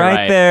 Chemistry is Oh, you're right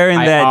right. there in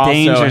I that also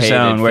danger hated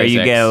zone where you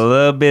physics. get a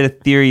little bit of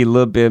theory, a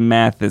little bit of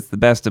math. It's the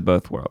best of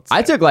both worlds.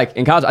 I took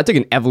in college, I took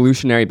an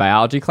evolutionary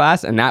biology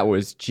class, and that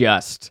was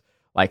just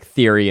like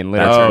theory and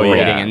literature and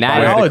reading, and that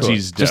is the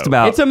biology's just dope.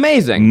 about It's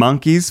amazing.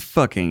 monkeys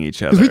fucking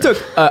each other. We took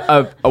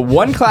a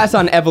one class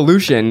on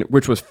evolution,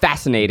 which was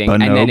fascinating,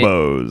 and then it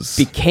bonobos.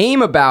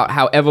 became about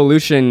how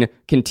evolution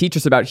can teach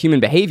us about human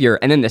behavior.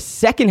 And then the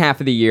second half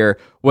of the year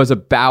was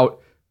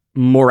about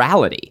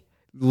morality.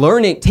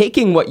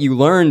 Taking what you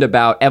learned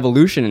about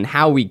evolution and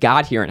how we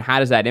got here and how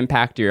does that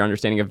impact your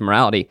understanding of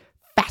morality.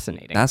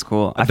 Fascinating. That's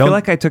cool. I feel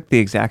like I took the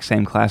exact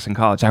same class in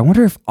college. I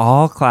wonder if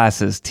all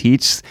classes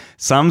teach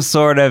some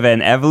sort of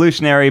an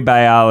evolutionary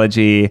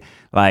biology,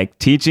 like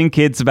teaching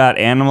kids about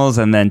animals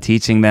and then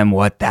teaching them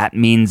what that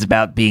means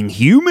about being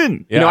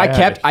human. You know,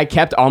 I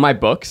kept all my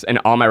books and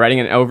all my writing,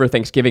 and over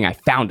Thanksgiving, I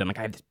found them. Like,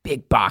 I have this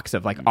big box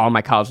of like all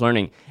my college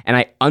learning, and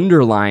I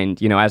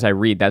underlined, as I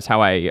read. That's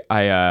how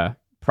I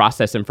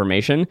process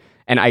information.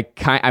 And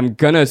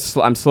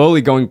I'm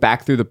slowly going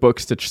back through the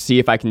books to see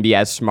if I can be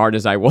as smart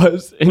as I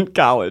was in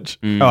college.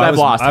 Oh, I've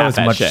lost I half was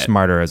that much shit.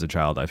 smarter as a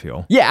child, I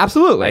feel. Yeah,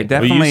 absolutely. I Well,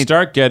 definitely. you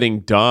start getting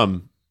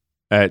dumb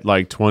at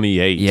like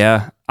 28.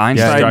 Yeah,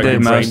 Einstein Your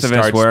did brain most of his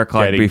starts work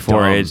like getting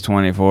before dumb. age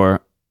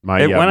 24.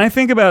 My When I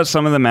think about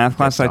some of the math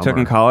classes I took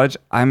in summer. college,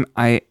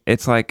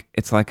 it's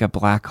like a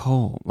black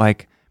hole.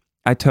 Like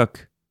I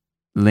took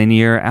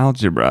linear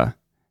algebra,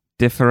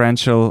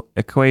 differential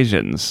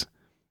equations,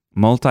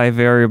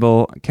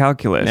 multivariable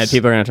calculus. And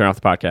people are going to turn off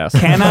the podcast.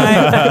 Can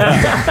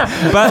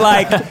I? But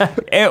like,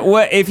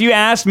 if you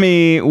ask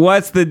me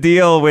what's the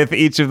deal with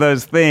each of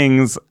those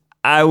things,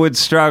 I would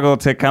struggle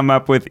to come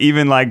up with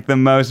even like the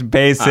most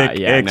basic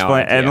yeah, no explanation.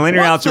 idea. And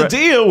linear What's the algebra.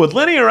 deal with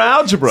linear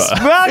algebra?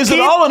 Well, Is it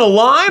Keith, all in a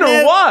line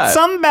or what?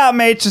 Something about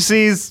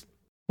matrices.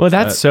 Well,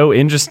 that's so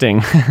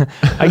interesting.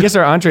 I guess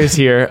our entree's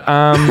here.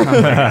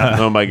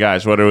 Oh my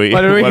gosh, what are we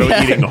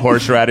eating?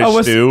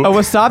 Horseradish stew? A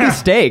wasabi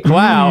steak.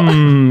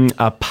 Wow.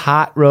 A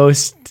pot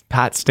roast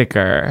pot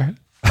sticker.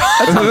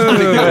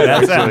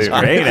 That sounds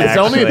great. It's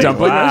only a actually.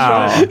 dumpling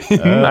Wow.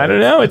 restaurant. I don't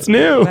know. It's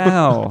new.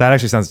 Wow. That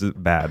actually sounds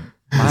bad.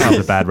 This is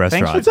a bad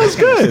restaurant. Sounds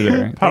good.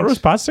 Here. Pot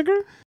roast pot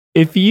sticker?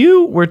 If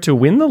you were to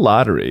win the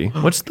lottery,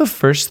 what's the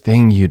first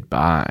thing you'd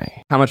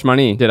buy? How much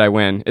money did I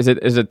win? Is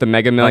it the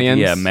Mega Millions?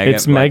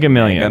 It's Mega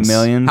Millions. Mega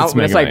Millions. How, It's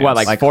it's like what,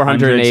 like Like $480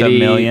 hundreds of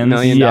millions?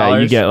 million? Yeah,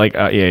 you get like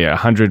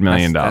 $100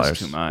 million. That's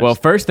too much. Well,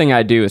 first thing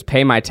I do is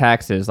pay my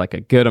taxes like a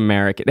good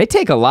American. They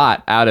take a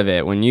lot out of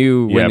it when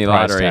you win the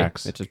price lottery.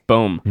 tax. It's just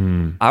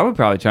boom. I would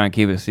probably try and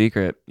keep it a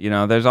secret. You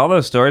know, there's all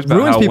those stories about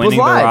Ruins how people's winning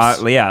lives.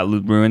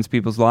 the ruins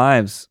people's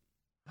lives.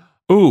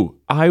 Ooh,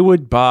 I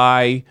would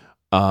buy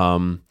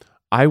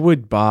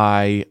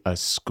a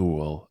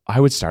school. I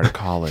would start a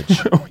college.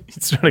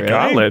 You'd start a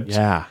college.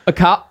 Yeah.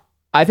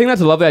 I think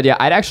that's a lovely idea.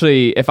 I'd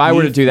actually, if I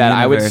were to Youth do that,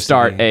 I would University.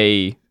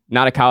 start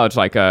not a college,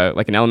 like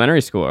an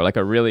elementary school or like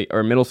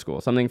or middle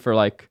school, something for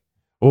like.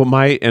 Well,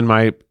 my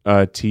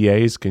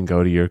TAs can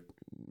go to your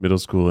middle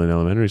school and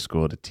elementary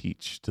school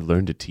to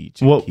learn to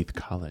teach Well, at Keith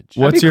College.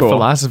 What's be your cool.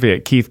 philosophy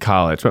at Keith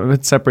College?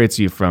 What separates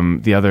you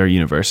from the other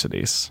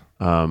universities?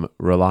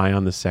 Rely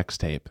on the sex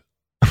tape.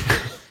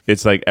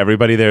 It's like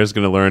everybody there is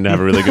going to learn to have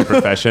a really good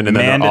profession, and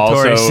then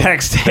Mandatory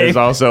sex tape. There's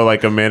also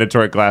like a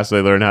mandatory class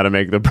where they learn how to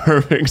make the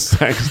perfect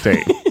sex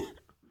tape.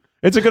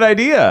 It's a good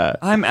idea.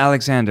 I'm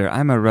Alexander.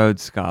 I'm a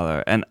Rhodes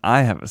Scholar, and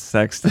I have a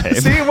sex tape.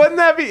 See, wouldn't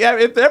that be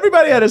if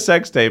everybody had a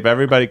sex tape?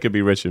 Everybody could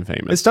be rich and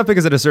famous. It's tough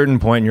because at a certain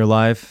point in your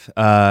life,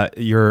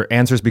 your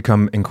answers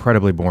become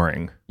incredibly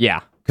boring. Yeah.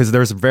 Because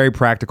there's very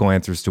practical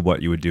answers to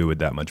what you would do with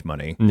that much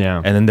money.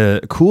 Yeah. And then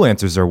the cool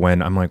answers are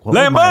when I'm like, what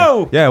will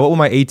Lambo! what will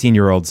my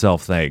 18-year-old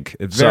self think?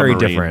 It's very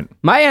Submarine. different.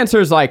 My answer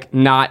is like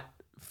not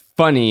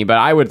funny, but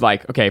I would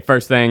like, okay,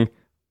 first thing,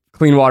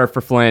 clean water for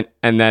Flint,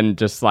 and then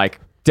just like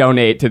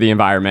donate to the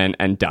environment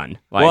and done.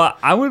 Like, Well,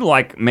 I would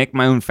like make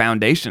my own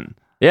foundation,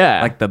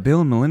 yeah. like the Bill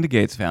and Melinda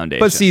Gates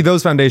Foundation. But see,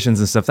 those foundations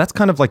and stuff, that's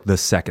kind of like the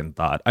second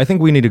thought. I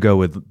think we need to go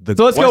with the...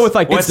 so let's go with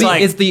like, what's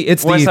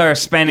it's what's our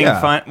spending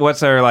yeah. fun?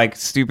 What's our like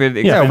stupid?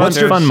 Yeah, what's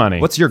your fun money?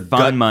 What's your fun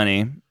gut?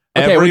 money?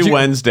 Okay, every would you-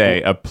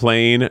 Wednesday, a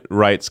plane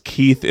writes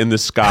Keith in the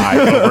sky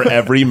over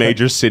every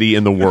major city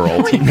in the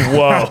world.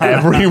 Whoa!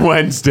 Every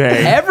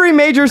Wednesday. every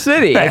major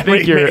city. I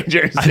think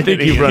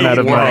you've run out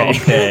of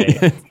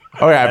money.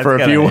 Oh yeah, for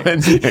a few gotta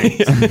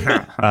Wednesdays.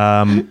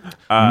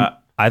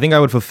 I think I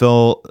would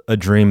fulfill a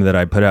dream that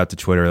I put out to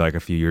Twitter like a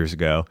few years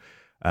ago.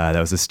 That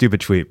was a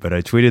stupid tweet, but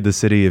I tweeted the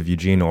city of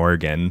Eugene,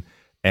 Oregon,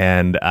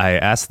 and I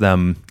asked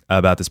them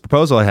about this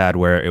proposal I had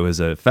where it was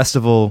a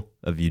festival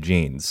of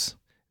Eugenes.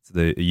 It's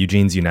the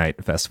Eugenes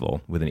Unite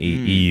Festival with an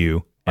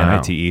EU,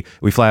 NITE.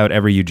 We fly out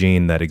every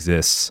Eugene that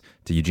exists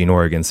to Eugene,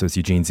 Oregon, so it's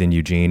Eugene's in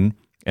Eugene.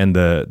 And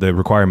the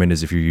requirement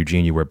is if you're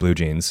Eugene, you wear blue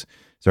jeans.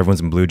 So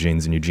everyone's in blue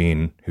jeans in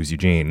Eugene, who's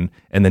Eugene.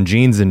 And then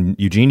jeans and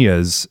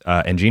Eugenias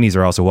and Genies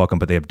are also welcome,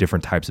 but they have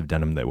different types of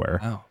denim they wear.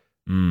 Oh,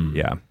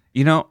 Yeah.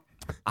 you know,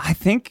 I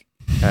think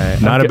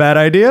Not a bad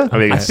idea. I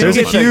think There's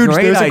a it's huge,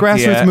 great there's a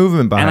grassroots idea,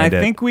 movement behind and it.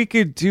 I think we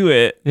could do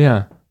it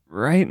Yeah.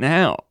 right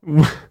now.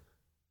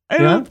 I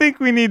don't think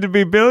we need to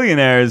be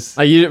billionaires.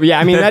 Yeah,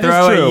 I mean, to that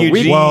throw is at true.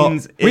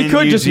 Eugene's we in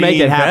could just make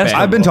Eugene it happen.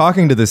 Festival. I've been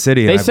talking to the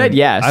city. and They I've said been-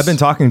 yes. I've been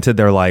talking to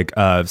their like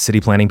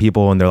city planning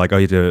people, and they're like, "Oh,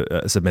 you have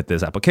to submit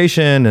this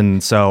application."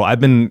 And so I've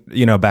been,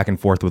 back and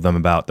forth with them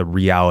about the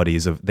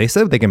realities of. They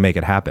said they can make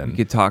it happen. You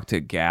could talk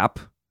to Gap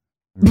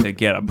to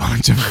get a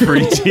bunch of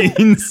free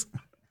jeans.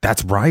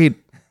 That's right.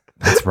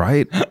 That's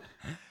right.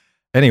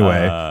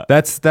 Anyway,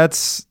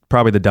 that's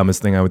probably the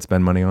dumbest thing I would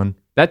spend money on.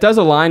 That does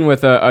align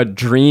with a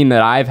dream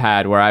that I've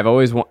had where I've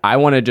always I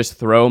want to just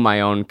throw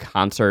my own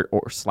concert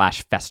or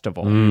 /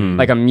 festival,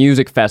 like a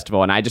music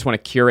festival, and I just want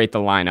to curate the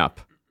lineup.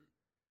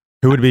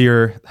 Who would be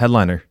your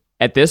headliner?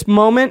 At this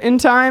moment in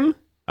time,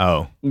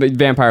 Oh, the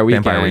Vampire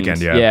Weekend. Vampire Weekend,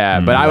 yeah.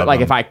 Yeah, but I would love like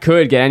them. if I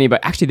could get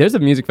anybody. Actually, there's a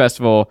music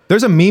festival.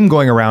 there's a meme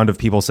going around of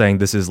people saying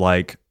this is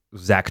like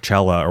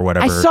Zachchella or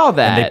whatever. I saw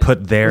that. And they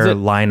put their Was it-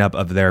 lineup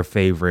of their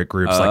favorite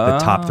groups, like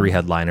the top 3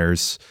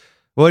 headliners.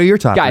 What are your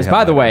top Guys, three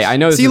by the way, headliners? I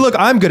know this See, is- look,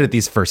 I'm good at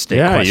these first date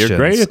Yeah, questions. you're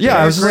great at Yeah, that.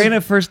 I was just Great like,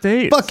 at first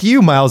dates. fuck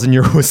you, Miles, and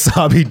your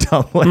wasabi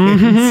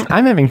dumplings.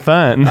 I'm having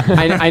fun.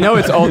 I know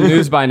it's old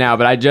news by now,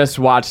 but I just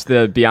watched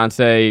the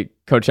Beyonce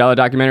Coachella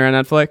documentary on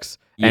Netflix,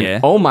 and Yeah.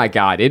 oh my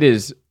god, it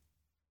is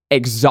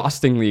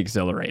exhaustingly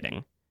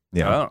exhilarating.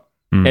 Yeah.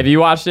 Oh. Have you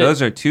watched it?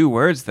 Those are two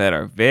words that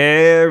are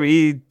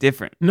very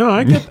different. No,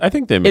 I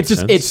think they make It's just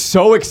sense. it's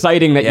so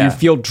exciting that Yeah. you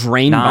feel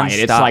drained by it.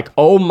 It's Nonstop. like,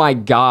 oh my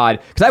god,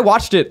 because I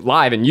watched it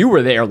live and you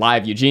were there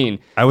live, Eugene.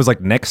 I was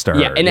like next to her.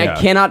 Yeah, and I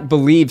cannot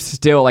believe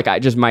still, like,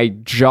 my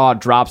jaw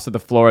drops to the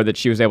floor that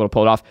she was able to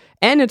pull it off.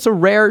 And it's a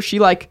rare, she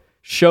like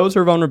shows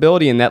her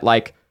vulnerability in that,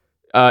 like,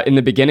 in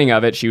the beginning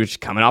of it, she was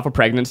coming off a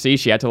pregnancy.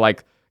 She had to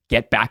like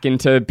get back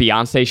into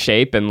Beyonce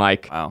shape, and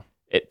like, Wow.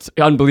 it's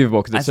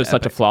unbelievable because it's That's just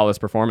such a epic. flawless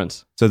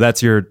performance. So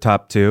that's your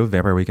top two,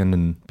 Vampire Weekend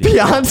and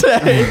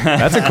Beyonce.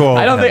 That's a cool.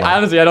 I don't think, headline.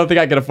 honestly, I don't think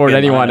I could afford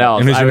anyone else.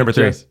 And who's your I number would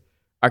 3? just-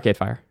 Arcade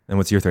Fire. And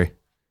what's your 3?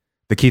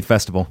 The Keith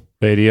Festival.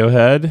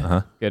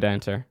 Radiohead. Good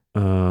answer.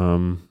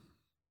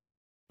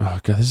 Oh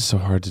god, this is so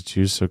hard to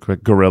choose so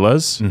quick.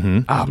 Gorillas. Mm-hmm.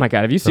 Oh my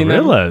god, have you seen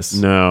them? Gorillas.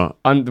 No,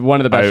 On one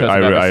of the best shows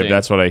I've ever seen.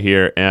 that's what I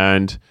hear,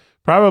 and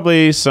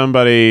probably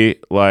somebody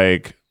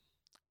like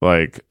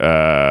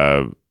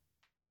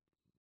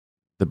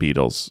the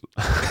Beatles.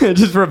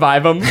 Just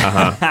revive them.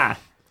 Uh-huh.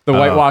 The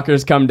White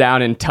Walkers come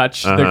down and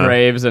touch the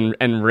graves and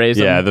raise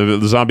Yeah, them.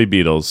 the zombie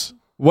Beatles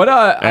What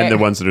and the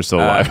ones that are still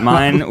alive.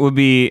 Mine would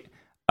be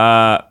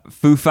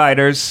Foo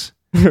Fighters,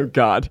 Oh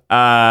god.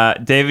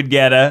 David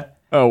Guetta,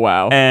 Oh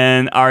wow.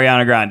 and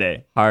Ariana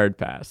Grande. Hard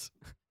pass.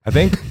 I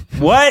think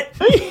What?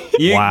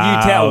 You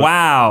tell.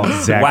 Wow.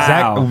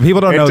 Wow. people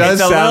don't know. does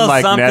It's a sound little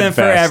like something Ned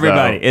for Fest,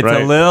 everybody. though, It's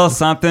right? a little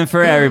something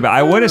for everybody.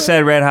 I would have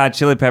said Red Hot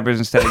Chili Peppers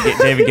instead of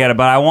David Guetta,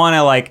 but I want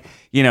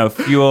to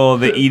fuel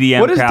the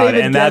EDM What does crowd,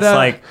 David and that's Guetta-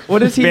 like what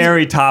does he-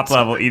 very top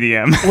level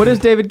EDM. What does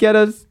David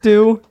Guetta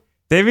do?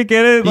 David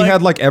Guetta, He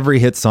had like every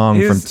hit song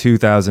from he's-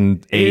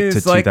 2008 to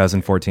he's like-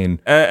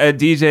 2014. a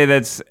DJ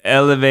that's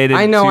elevated.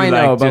 I know, to, I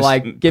know, but, just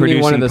like, give me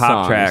one of producing the pop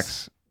songs.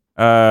 tracks.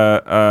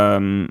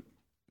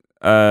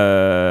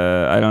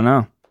 I don't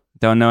know.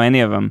 Don't know any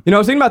of them. You know, I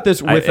was thinking about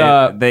this with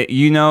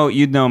you'd know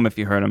them if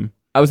you heard them.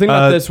 I was thinking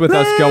about this with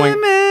us going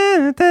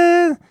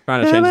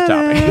trying to change the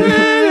topic.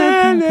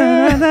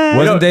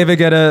 Wasn't David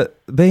Guetta,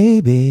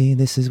 baby,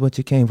 this is what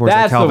you came for? Is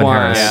that That's Calvin the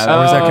one. Harris? Yeah, or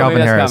was that Oh, Calvin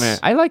maybe that's Harris?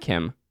 Calvin. I like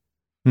him.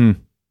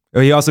 Oh,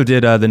 he also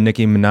did the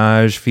Nicki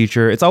Minaj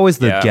feature. It's always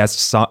the Yeah.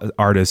 guest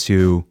artist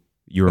who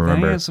you He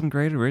remember. has some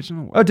great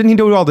original work. Oh, didn't he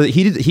do all the?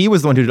 He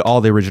was the one who did all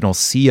the original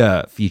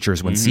Sia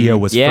features when Sia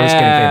was first getting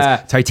Yeah.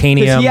 famous.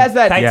 Titanium. 'Cause he has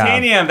that.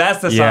 Titanium, that's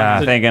the song Yeah.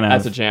 I'm thinking of.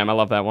 That's a jam. I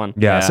love that one.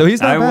 Yeah, so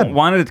he's not I bad.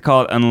 wanted to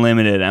call it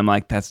Unlimited. I'm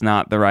like, that's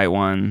not the right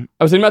one.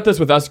 I was thinking about this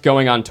with us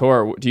going on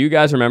tour. Do you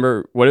guys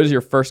remember what was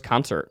your first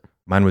concert?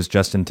 Mine was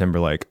Justin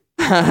Timberlake.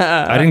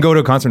 I didn't go to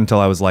a concert until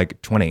I was like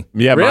 20.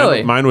 Yeah,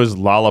 Really? mine was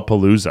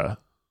Lollapalooza.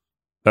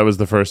 That was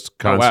the first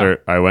Oh, wow.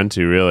 concert I went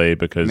to, really,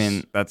 because I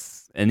mean,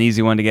 that's an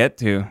easy one to get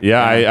to.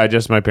 I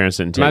just my parents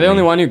didn't take Am I the me.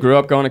 only one who grew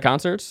up going to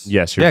concerts?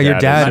 Yes, Yeah, your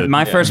dad- is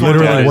My first one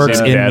Literally was works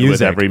in in bed with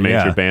music. every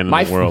major Yeah. band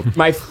My in the world.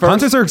 my first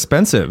Concerts are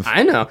expensive.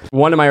 I know.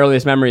 One of my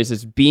earliest memories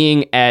is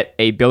being at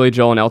a Billy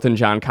Joel and Elton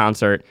John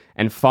concert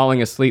and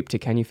falling asleep to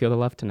 "Can You Feel the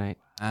Love Tonight."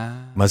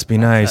 Must be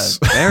nice.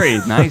 Very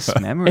nice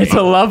memory. It's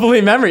a lovely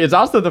memory. It's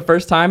also the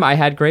first time I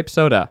had grape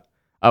soda.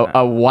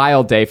 A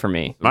wild day for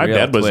me. My Real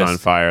bed was twist. on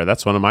fire.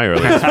 That's one of my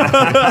earliest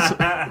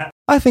memories.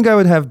 I think I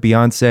would have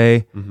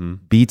Beyonce, Mm-hmm.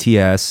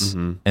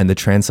 BTS, and the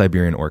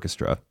Trans-Siberian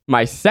Orchestra.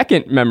 My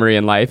second memory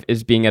in life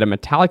is being at a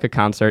Metallica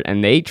concert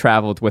and they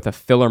traveled with a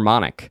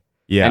Philharmonic.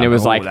 Yeah. And it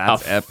was Oh, like a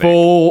that's epic.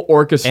 full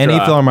orchestra. Any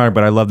Philharmonic,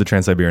 but I love the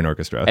Trans-Siberian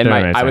Orchestra. And They're I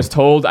amazing. was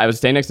told, I was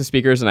standing next to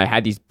speakers and I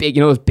had these big,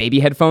 those baby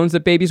headphones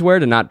that babies wear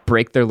to not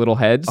break their little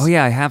heads. Oh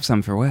yeah, I have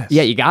some for Wes.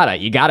 Yeah, you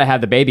gotta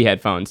have the baby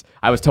headphones.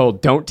 I was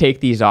told, don't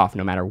take these off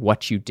no matter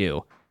what you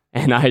do.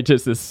 And I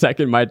just, the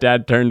second my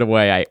dad turned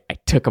away, I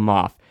took them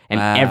off. And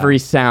Wow. every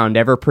sound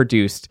ever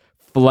produced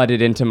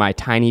flooded into my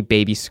tiny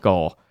baby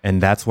skull. And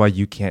that's why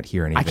you can't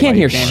hear anything. I can't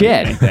hear can't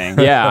shit. hear anything.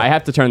 Yeah, I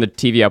have to turn the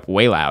TV up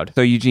way loud.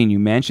 So Eugene, you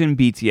mentioned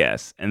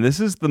BTS, and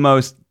this is the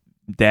most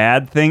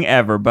dad thing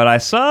ever, but I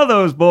saw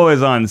those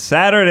boys on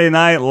Saturday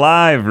Night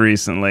Live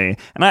recently,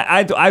 and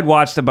I'd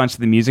watched a bunch of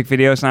the music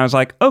videos, and I was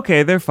like,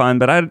 okay, they're fun,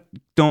 but I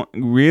don't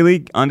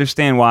really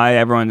understand why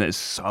everyone is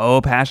so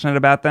passionate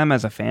about them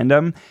as a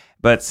fandom.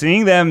 But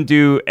seeing them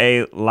do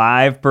a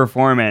live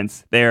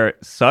performance, they're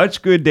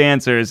such good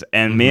dancers,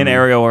 and me and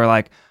Ariel were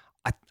like,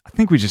 I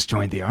think we just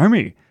joined the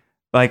army.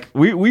 Like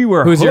we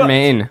were. Who's your hooked.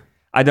 main?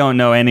 I don't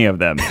know any of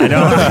them. I could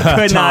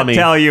not Tommy.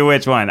 tell you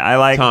which one. I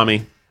like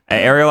Tommy.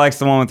 Ariel likes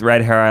the one with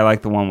red hair. I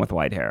like the one with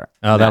white hair.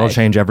 Oh, that'll Nice.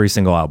 change every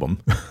single album.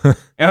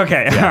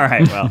 Okay, all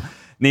right. Well,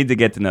 need to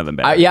get to know them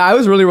better. Yeah, I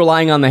was really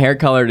relying on the hair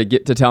color to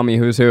get to tell me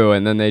who's who,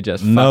 and then they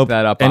just fucked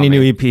that up. Any on new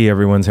me. EP,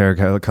 everyone's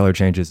hair color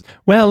changes.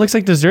 Well, it looks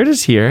like dessert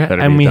is here,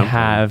 Better and be we dumpling.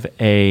 have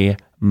a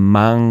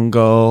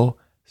mango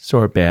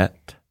sorbet.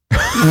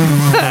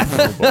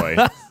 Oh boy.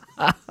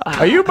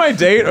 Are you my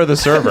date or the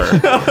server?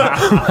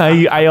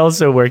 I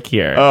also work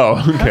here.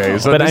 Oh, okay.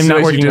 So But this I'm not is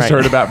what working you just right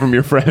heard now. about from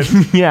your friend.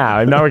 Yeah,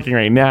 I'm not working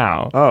right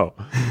now. Oh.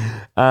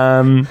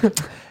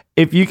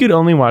 If you could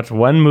only watch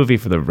one movie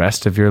for the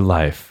rest of your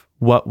life,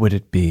 what would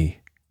it be?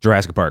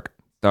 Jurassic Park.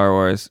 Star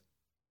Wars.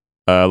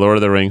 Lord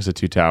of the Rings, The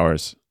Two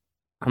Towers.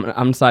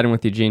 I'm siding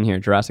with Eugene here.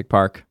 Jurassic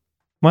Park.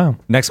 Wow.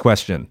 Next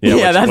question.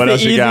 Yeah, that's what the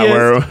else you got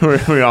where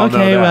we all know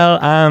Okay, that?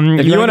 well,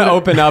 If you want to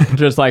open up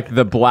just like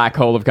the black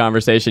hole of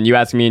conversation, you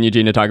ask me and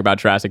Eugene to talk about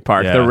Jurassic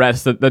Park. Yeah. The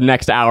rest of the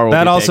next hour will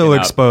That be also taken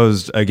up.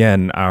 exposed,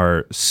 again,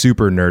 our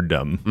super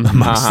nerddom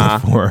amongst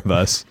the four of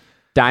us.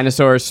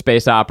 Dinosaurs,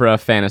 space opera,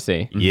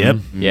 fantasy. Yep.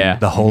 Yeah.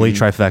 The holy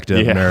trifecta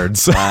of Yeah.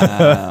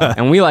 nerds.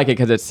 And we like it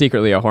because it's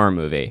secretly a horror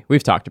movie.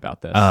 We've talked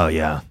about this. Oh,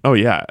 yeah. Oh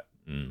yeah.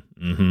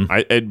 Mm-hmm.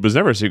 It was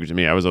never a secret to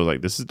me. I was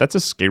always like, that's a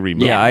scary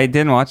movie. Yeah, I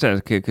didn't watch that as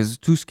a kid because it's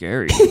too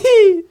scary.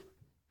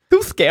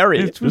 Too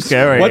scary. It's too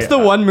scary. What's the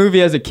one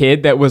movie as a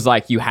kid that was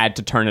like you had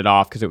to turn it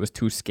off because it was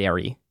too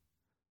scary?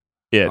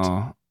 It.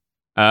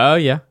 Oh,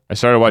 yeah. I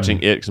started watching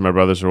it because my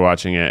brothers were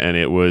watching it, and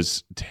it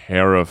was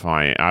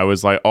terrifying. I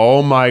was like,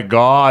 "Oh my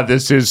god,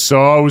 this is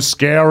so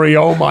scary!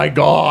 Oh my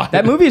god!"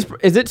 That movie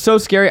is it so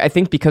scary? I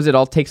think because it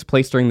all takes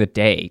place during the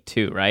day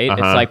too, right? It's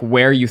like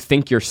where you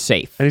think you're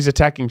safe. And he's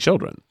attacking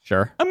children.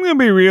 Sure. I'm gonna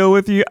be real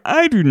with you.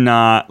 I do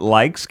not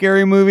like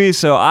scary movies,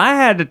 so I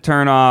had to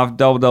turn off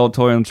Double Double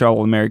Toil and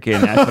Trouble with Mary Kate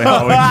and Ashley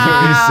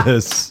Halloween.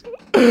 Jesus.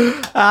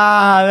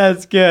 Ah,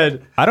 that's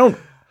good.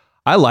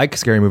 I like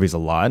scary movies a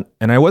lot,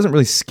 and I wasn't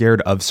really scared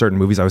of certain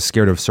movies. I was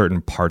scared of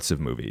certain parts of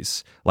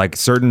movies. Like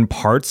certain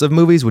parts of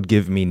movies would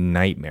give me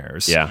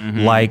nightmares. Yeah.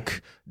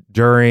 Like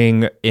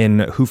in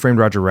Who Framed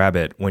Roger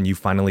Rabbit, when you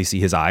finally see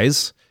his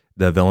eyes,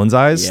 the villain's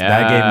eyes,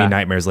 that gave Yeah. me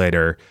nightmares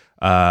later.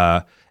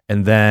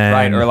 And then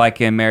Right, or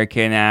like in Mary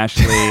Kate and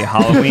Ashley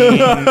Halloween,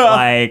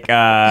 like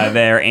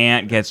their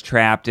aunt gets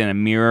trapped in a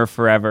mirror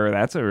forever.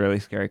 That's a really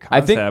scary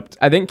concept.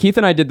 I think Keith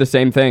and I did the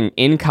same thing.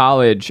 In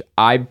college,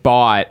 I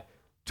bought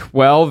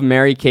 12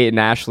 Mary Kate and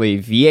Ashley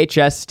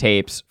VHS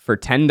tapes for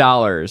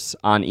 $10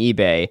 on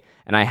eBay,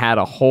 and I had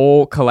a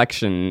whole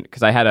collection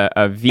because I had a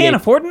VHS. Can't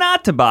afford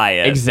not to buy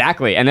it.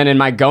 Exactly. And then in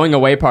my going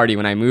away party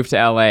when I moved to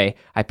LA,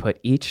 I put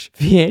each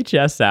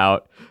VHS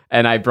out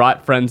and I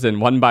brought friends in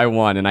one by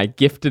one and I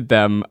gifted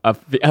them a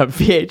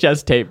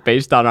VHS tape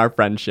based on our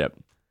friendship.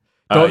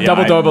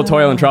 Double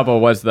Toil and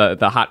Trouble was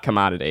the hot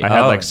commodity. I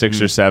had like 6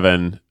 or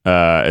 7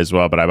 as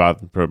well, but I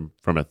bought them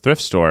from a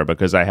thrift store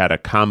because I had a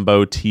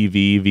combo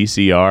TV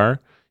VCR.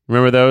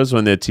 Remember those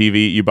when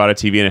you bought a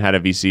TV and it had a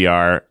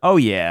VCR Oh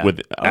yeah. the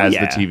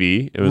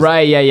TV? It was,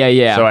 Right,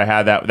 yeah. So I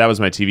had that. That was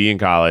my TV in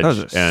college,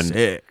 Those are and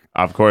sick.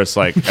 of course,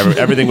 like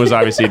everything was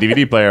obviously a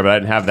DVD player, but I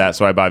didn't have that,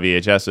 so I bought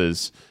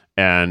VHSs,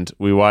 and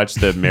we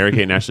watched the Mary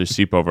Kate and Ashley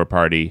sleepover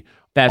party.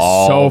 That's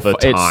all the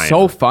time. It's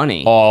so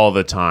funny. All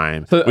the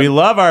time. We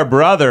love our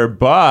brother,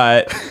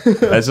 but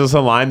that's just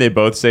a line they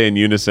both say in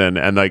unison,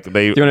 and like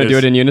they. Do you want to do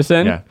it in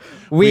unison? Yeah.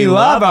 We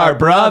love our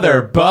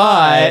brother,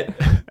 but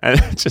And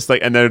it's just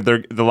like, and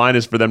the line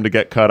is for them to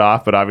get cut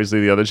off, but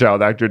obviously the other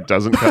child actor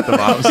doesn't cut them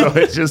off, so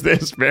it's just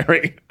this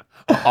very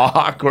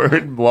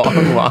awkward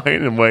long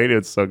line and wait.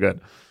 It's so good.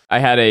 I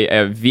had a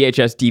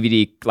VHS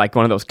DVD, like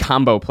one of those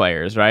combo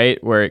players,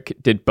 right? Where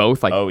it did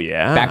both, like Oh,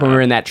 yeah. back when we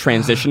were in that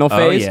transitional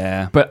phase.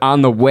 yeah. But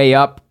on the way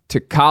up to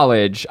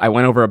college, I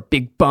went over a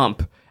big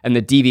bump and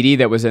the DVD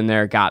that was in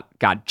there got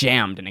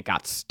jammed and it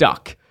got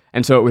stuck.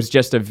 And so it was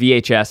just a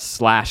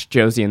VHS /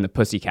 Josie and the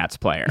Pussycats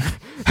player.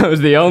 That was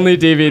the only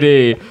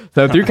DVD.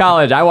 So through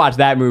college, I watched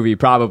that movie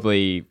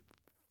probably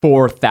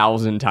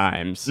 4,000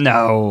 times.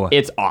 No.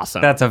 It's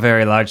awesome. That's a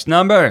very large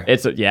number.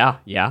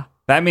 Yeah.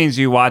 That means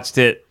you watched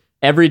it.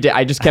 Every day,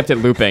 I just kept it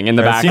looping in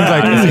the It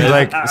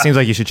background. seems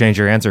like you should change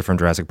your answer from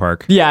Jurassic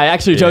Park. Yeah,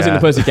 actually, Josie and Yeah.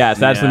 the Pussycats.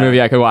 That's the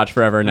movie I could watch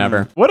forever and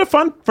ever. What a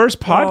fun first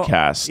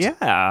podcast.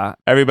 Yeah.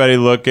 Everybody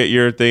look at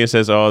your thing. It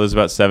says, oh, there's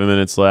about 7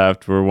 minutes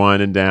left. We're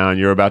winding down.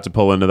 You're about to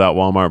pull into that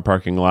Walmart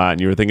parking lot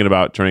and you were thinking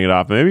about turning it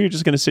off. Maybe you're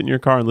just going to sit in your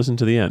car and listen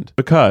to the end.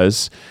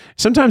 Because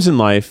sometimes in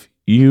life,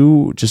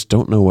 you just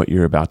don't know what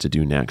you're about to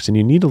do next and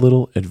you need a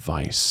little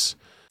advice.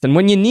 And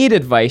when you need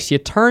advice, you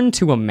turn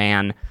to a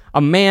man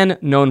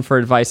known for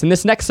advice. In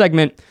this next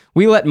segment,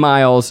 we let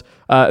Miles,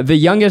 the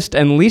youngest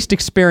and least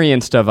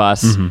experienced of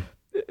us,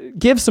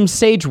 give some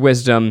sage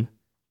wisdom.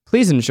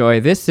 Please enjoy.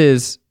 This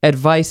is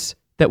advice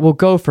that will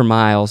go for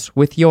Miles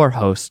with your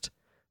host,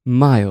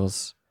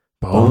 Miles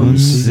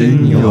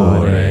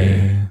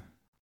Bonsignore.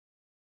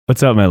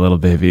 What's up, my little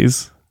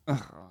babies? I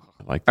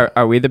like that.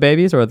 Are we the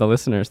babies or are the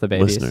listeners the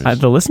babies? Listeners.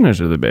 The listeners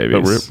are the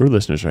babies. But we're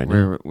listeners right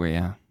now. We're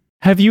yeah.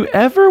 Have you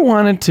ever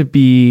wanted to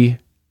be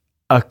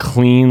a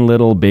clean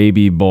little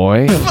baby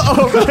boy?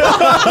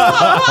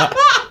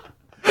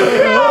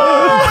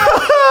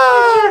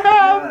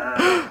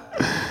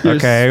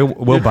 Okay,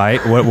 we'll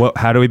bite. What?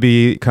 How do we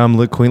become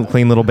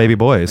clean little baby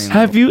boys?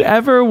 Have you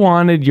ever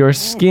wanted your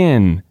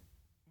skin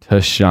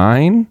to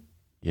shine?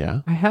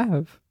 Yeah. I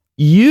have.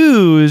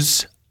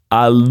 Use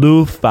a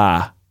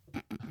loofah.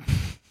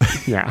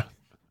 Yeah.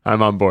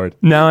 I'm on board.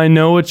 Now I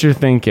know what you're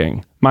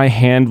thinking. My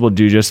hand will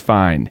do just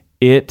fine.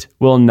 It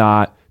will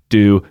not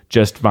do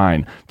just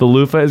fine. The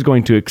loofah is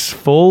going to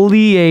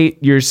exfoliate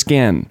your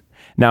skin.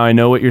 Now I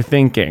know what you're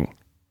thinking.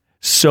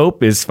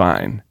 Soap is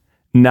fine.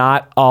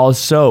 Not all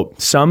soap.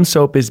 Some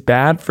soap is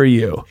bad for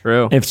you.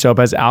 True. If soap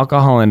has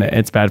alcohol in it,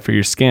 it's bad for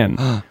your skin.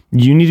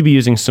 You need to be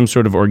using some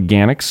sort of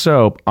organic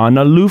soap on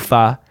a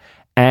loofah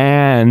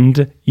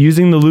And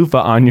using the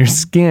loofah on your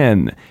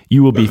skin,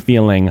 you will be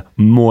feeling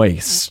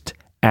moist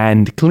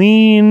and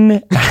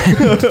clean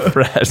and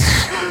fresh.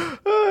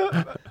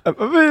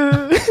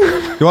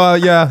 Well,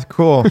 yeah,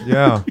 cool.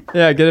 Yeah.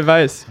 Yeah, good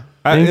advice.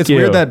 It's you.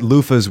 weird that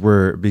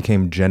loofahs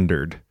became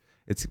gendered.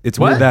 It's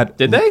What? weird that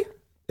Did they?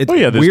 It's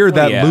there's- weird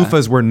that yeah.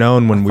 loofahs were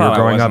known when we were thought I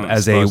growing up wasn't as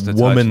a supposed to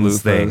touch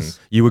woman's thing. loofahs.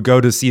 You would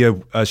go to see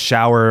a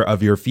shower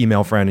of your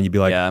female friend and you'd be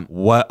like, Yeah.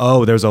 "What?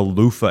 Oh, there's a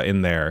loofah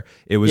in there."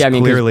 It was Yeah, I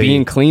mean, 'cause clearly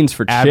being clean's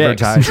for chicks.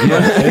 advertised.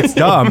 Yeah, it's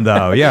dumb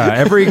though.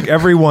 Yeah,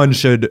 everyone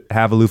should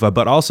have a loofah,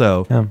 but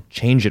also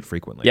change it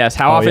frequently. Yes,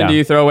 how often yeah. do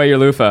you throw away your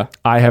loofah?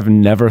 I have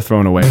never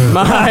thrown away.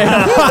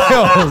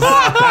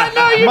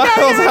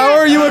 Miles, how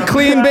are you a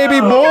clean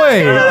baby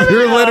boy?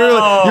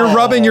 You're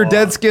rubbing your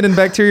dead skin and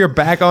bacteria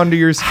back onto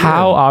your skin.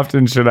 How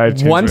often should I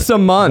change Once it? a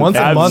month. Once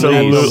a month?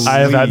 Absolutely. I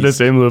have had the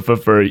same loofah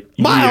for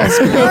Miles,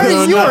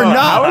 years. you are not.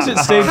 How is it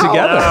stayed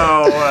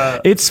together?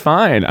 It's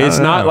fine. I It's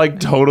don't not know. like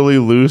totally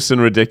loose and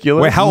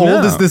ridiculous. Wait, how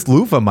old is this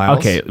loofah, Miles?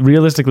 Okay,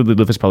 realistically, the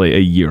loofah's probably a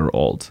year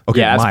old. Okay,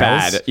 Yeah, that's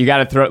Miles. bad. You got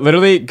to throw.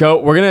 Literally, go.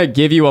 We're gonna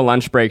give you a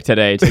lunch break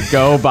today to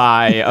go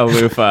buy a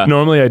loofah.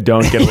 Normally, I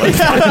don't get like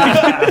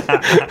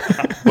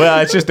Well,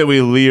 it's just that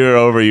we leer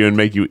over you and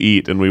make you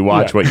eat, and we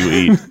watch what you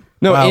eat.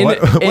 No, Wow, in,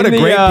 what in a the,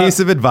 great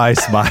piece of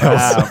advice,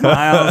 Miles.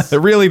 Miles.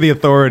 Really the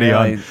authority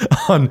Really.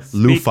 on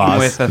Speaking loofahs.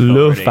 with authority.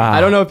 loofah. I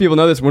don't know if people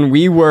know this. When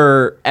we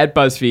were at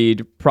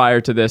BuzzFeed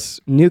prior to this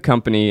new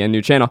company and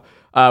new channel,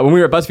 when we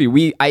were at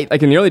BuzzFeed, I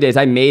like in the early days,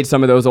 I made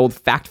some of those old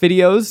fact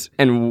videos,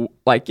 and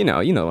like you know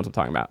what I'm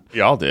talking about.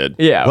 Y'all did.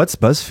 Yeah. What's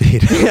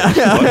BuzzFeed?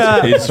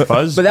 It's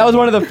fuzz. But that was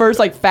one of the first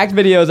like fact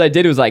videos I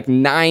did. It was like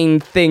 9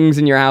 things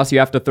in your house you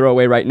have to throw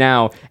away right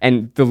now.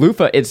 And the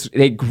loofah,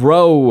 they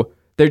grow.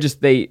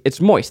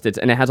 It's moist.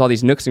 And it has all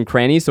these nooks and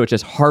crannies, so it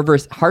just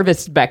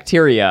harvests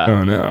bacteria.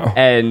 Oh, no.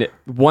 And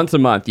once a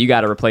month, you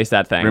got to replace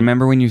that thing.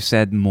 Remember when you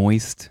said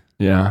moist?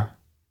 Yeah.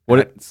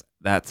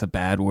 That's a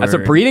bad word. That's a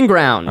breeding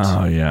ground.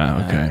 Oh,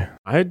 yeah. Okay.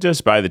 I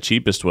just buy the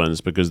cheapest ones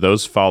because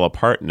those fall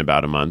apart in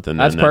about a month, and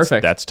That's then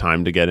perfect. That's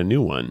time to get a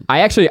new one.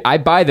 I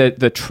buy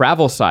the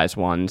travel size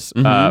ones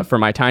for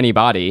my tiny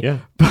body. Yeah.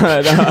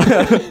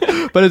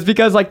 But it's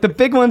because like the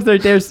big ones,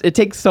 it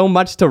takes so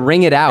much to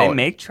wring it out. They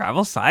make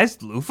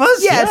travel-sized loofahs?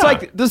 Yeah, it's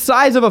like the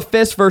size of a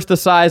fist versus the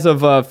size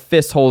of a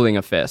fist holding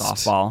a fist.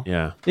 Softball.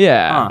 Yeah.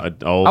 Yeah.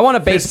 A old- I want a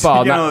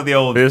baseball. You not- know the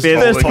old Fist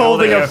fist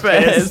holding a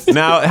fist.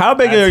 Now, how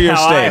big That's are your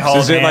how I steaks? hold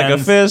Is it like a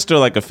hands. fist or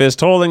like a fist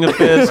holding a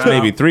fist?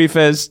 Maybe 3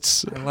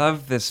 fists? I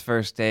love this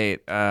first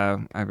date. I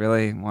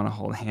really want to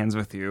hold hands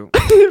with you.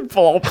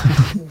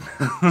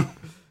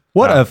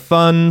 What a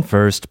fun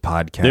first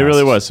podcast. There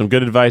really was some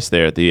good advice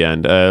there at the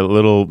end. A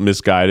little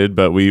misguided,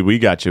 but we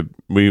got you.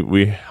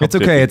 We helped It's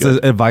it okay. be It's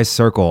good. an advice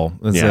circle.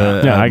 It's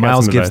Yeah. Yeah, I got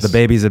Miles some gives advice. the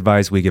babies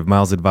advice. We give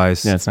Miles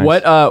advice. Yeah, it's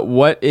nice.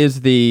 What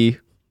is the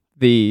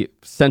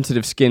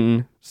sensitive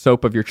skin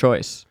soap of your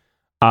choice?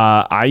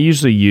 I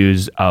usually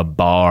use a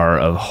bar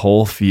of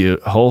Whole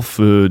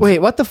Foods. Wait,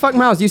 what the fuck,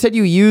 Miles? You said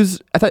you use.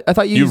 I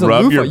thought you You use a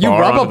rub loofah. your You bar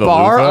rub a onto the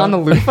bar loofah? on the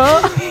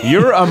loofah?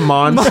 You're a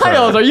monster.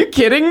 Miles, are you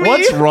kidding me?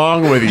 What's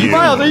wrong with you?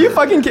 Miles, are you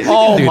fucking kidding?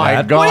 Oh do my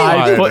that.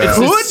 god! What do you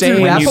do? It's the Could same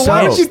do when that, you but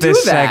why would you do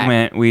this that?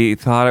 segment, we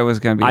thought it was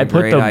going to be I a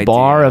put great the idea.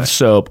 bar of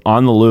soap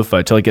on the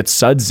loofah till it gets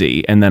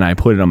sudsy, and then I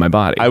put it on my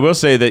body. I will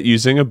say that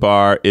using a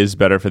bar is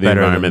better for the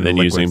Better environment than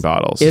than liquids. using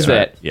bottles. Is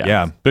it? Yeah.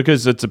 Yeah.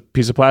 Because it's a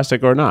piece of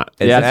plastic or not.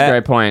 Is Yeah, that's that- a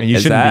great point. And you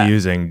Is shouldn't that- be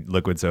using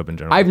liquid soap in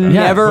general. I've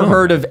never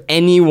heard of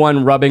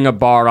anyone rubbing a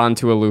bar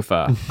onto a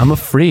loofah. I'm a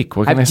freak.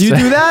 What can I Do you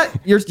say? do that?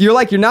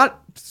 You're not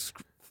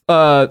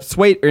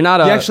sweat. You're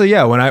not a. Yeah, actually,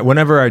 yeah.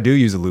 Whenever I do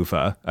use a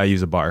loofah, I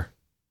use a bar.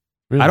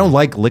 I don't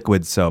like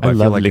liquid soap. I feel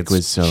love like liquid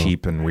it's soap.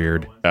 cheap and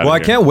weird. Outta Well, I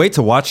here. can't wait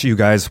to watch you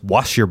guys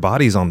wash your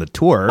bodies on the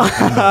tour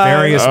and the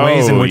various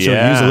ways in which you'll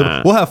use a yeah.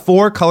 loofah. We'll have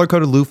 4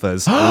 color-coded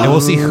loofahs, and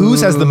we'll see whose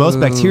has the most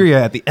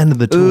bacteria at the end of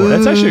the tour.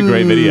 That's actually a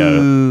great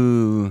video.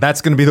 Ooh. That's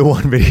going to be the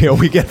one video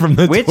we get from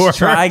the Which tour.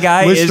 Try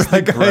Guy Which is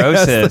Try the Guy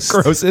has grossest?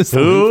 the grossest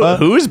loofah?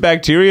 Whose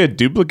bacteria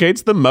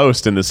duplicates the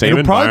most in the same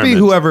It'll probably be environment?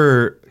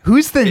 whoever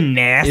Who's the is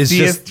nastiest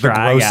just the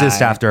Try grossest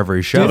Guy? after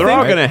every show. They're all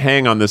right? going to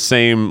hang on the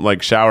same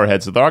like shower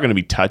head, so they're all going to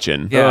be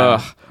touching. Yeah.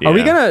 Ugh. Are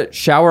we Yeah. gonna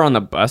shower on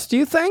the bus? Do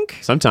you think?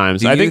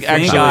 Sometimes Do I you think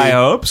actually I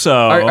hope so.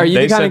 Are you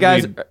they the kind of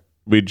said guys?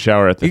 we'd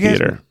shower at the You guys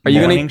theater. Are you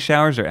gonna- morning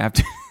showers or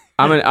after?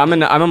 I'm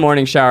a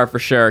morning shower for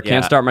sure.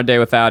 Can't Yeah. start my day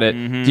without it.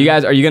 Do you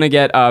guys? Are you gonna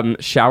get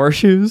shower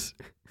shoes?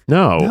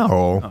 No.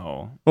 No.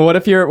 Oh. Well, what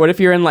if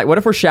you're in like? What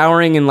if we're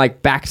showering in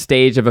like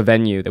backstage of a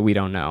venue that we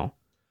don't know?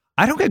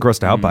 I don't get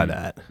grossed out by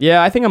that.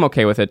 Yeah, I think I'm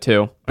okay with it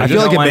too. I You feel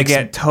like don't it wanna makes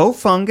get toe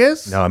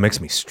fungus. no, it makes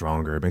me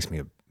stronger. It makes me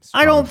a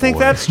I don't strong think boy.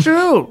 that's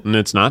true. And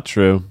it's not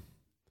true.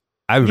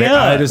 I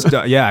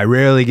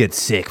rarely get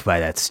sick by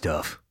that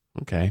stuff.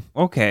 Okay.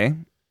 Okay.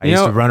 I You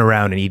used know- to run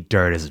around and eat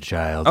dirt as a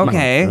child.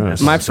 Okay.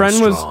 My So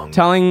friend was strong.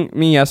 telling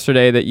me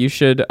yesterday that you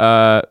should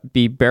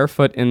be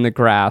barefoot in the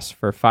grass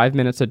for 5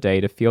 minutes a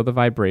day to feel the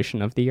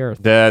vibration of the earth.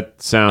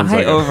 That sounds I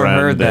like a friend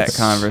overheard that that's-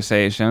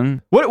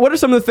 conversation. What are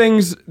some of the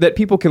things that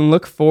people can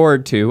look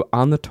forward to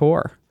on the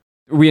tour?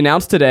 we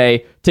announced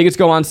today. Tickets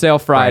go on sale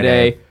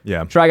Friday.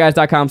 Yeah.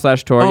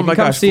 Tryguys.com/tour. Oh You my can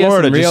come gosh, see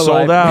Florida us in just real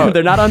sold life. out.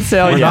 They're not on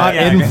sale We're yet. not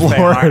Yeah, in I guess they aren't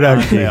Florida.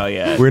 on sale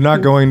yet. We're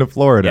not going to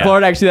Florida.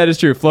 Florida, actually, that is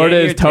true. Florida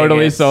Get is your totally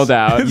tickets. sold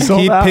out. You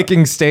keep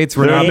picking states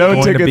we're There not are no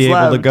going to tickets be able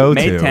to left. go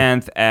May to.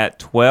 10th at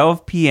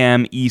 12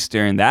 p.m.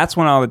 Eastern. That's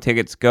when all the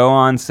tickets go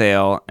on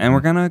sale, and we're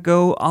going to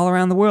go all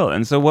around the world.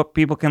 And so what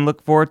people can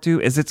look forward to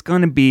is it's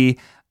going to be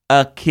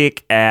a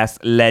kick-ass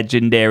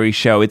legendary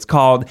show. It's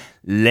called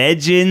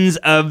Legends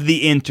of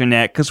the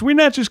Internet, because we're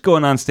not just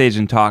going on stage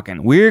and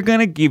talking. We're going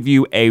to give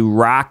you a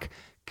rock,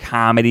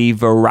 comedy,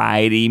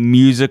 variety,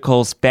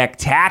 musical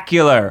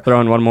spectacular.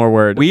 Throw in one more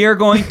word. We are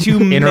going to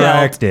melt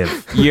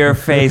Interactive. your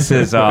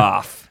faces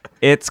off.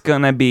 It's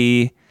going to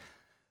be...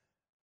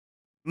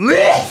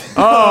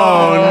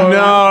 Oh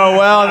no!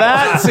 Well,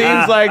 that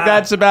seems like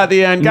that's about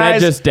the end, Ned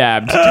guys. just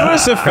dabbed. Do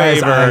us a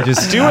favor.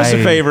 Do us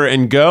a favor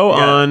and go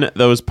on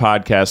those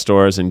podcast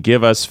stores and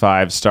give us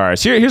 5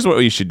 stars. Here's what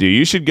you should do.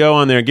 You should go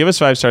on there, give us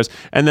 5 stars,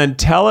 and then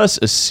tell us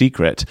a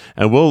secret,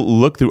 and we'll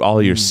look through all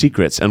of your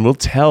secrets, and we'll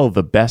tell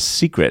the best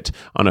secret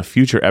on a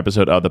future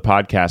episode of the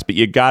podcast. But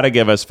you got to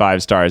give us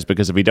 5 stars,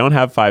 because if we don't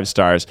have 5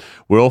 stars,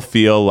 we'll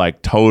feel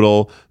like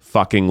total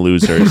fucking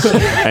losers.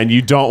 And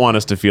you don't want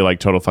us to feel like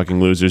total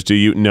fucking losers, do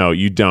you? No,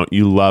 you don't.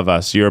 You love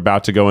us. You're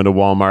about to go into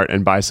Walmart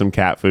and buy some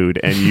cat food,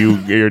 and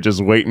you're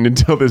just waiting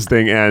until this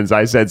thing ends.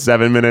 I said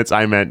 7 minutes.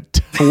 I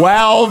meant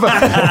 12. You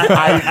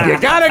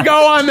gotta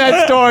go on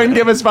that store and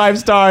give us 5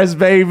 stars,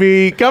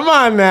 baby. Come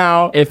on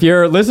now. If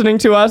you're listening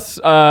to us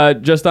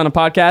just on a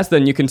podcast,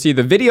 then you can see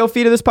the video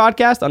feed of this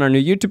podcast on our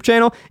new YouTube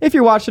channel. If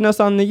you're watching us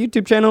on the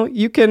YouTube channel,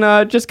 you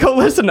can just go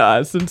listen to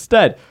us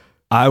instead.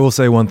 I will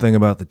say one thing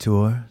about the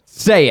tour.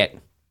 Say it.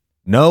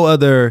 No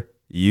other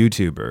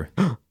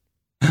YouTuber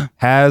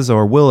has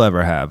or will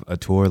ever have a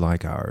tour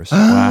like ours.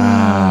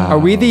 Are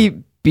we the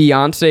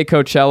Beyonce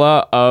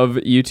Coachella of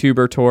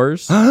YouTuber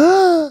tours?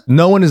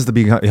 No one is the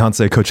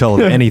Beyonce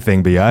Coachella of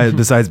anything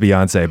besides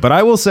Beyonce. But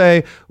I will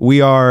say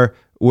we're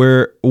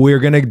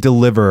going to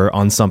deliver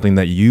on something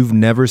that you've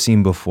never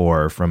seen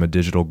before from a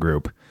digital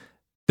group.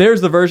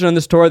 There's the version of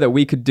this tour that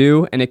we could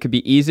do, and it could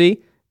be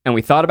easy. And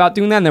we thought about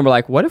doing that, and then we're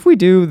like, what if we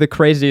do the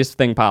craziest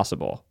thing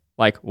possible?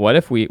 Like, what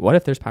if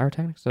there's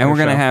pyrotechnics? And we're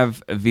going to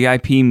have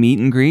VIP meet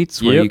and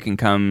greets where Yep. you can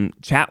come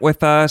chat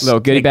with us. Little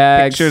goodie take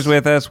bags. Pictures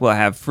with us. We'll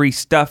have free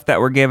stuff that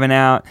we're giving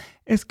out.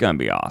 It's going to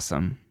be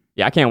awesome.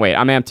 Yeah, I can't wait.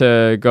 I'm amped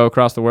to go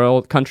across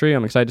the country.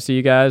 I'm excited to see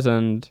you guys.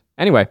 And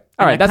anyway,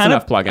 all right, that's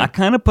enough plugging. I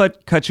kind of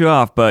cut you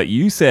off, but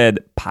you said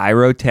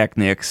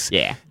pyrotechnics.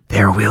 Yeah.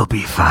 There will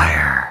be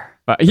fire.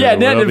 Yeah, There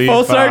Ned will in be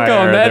full fire.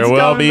 circle. Ned's There will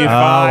coming be back.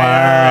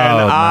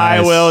 fire, and I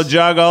nice. will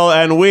juggle,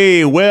 and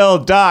we will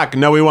duck.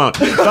 No, we won't.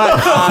 But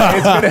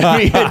it's going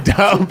to be a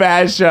dope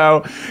ass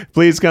show.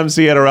 Please come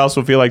see it, or else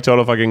we'll feel like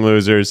total fucking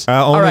losers.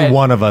 Only right.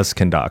 one of us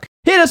can dock.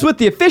 Hit us with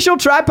the official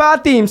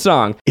Tripod theme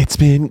song. It's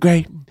been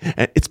great,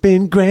 and it's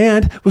been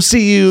grand. We'll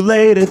see you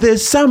later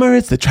this summer.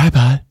 It's the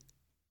Tripod.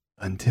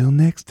 Until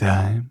next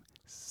time,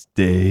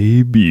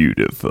 stay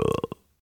beautiful.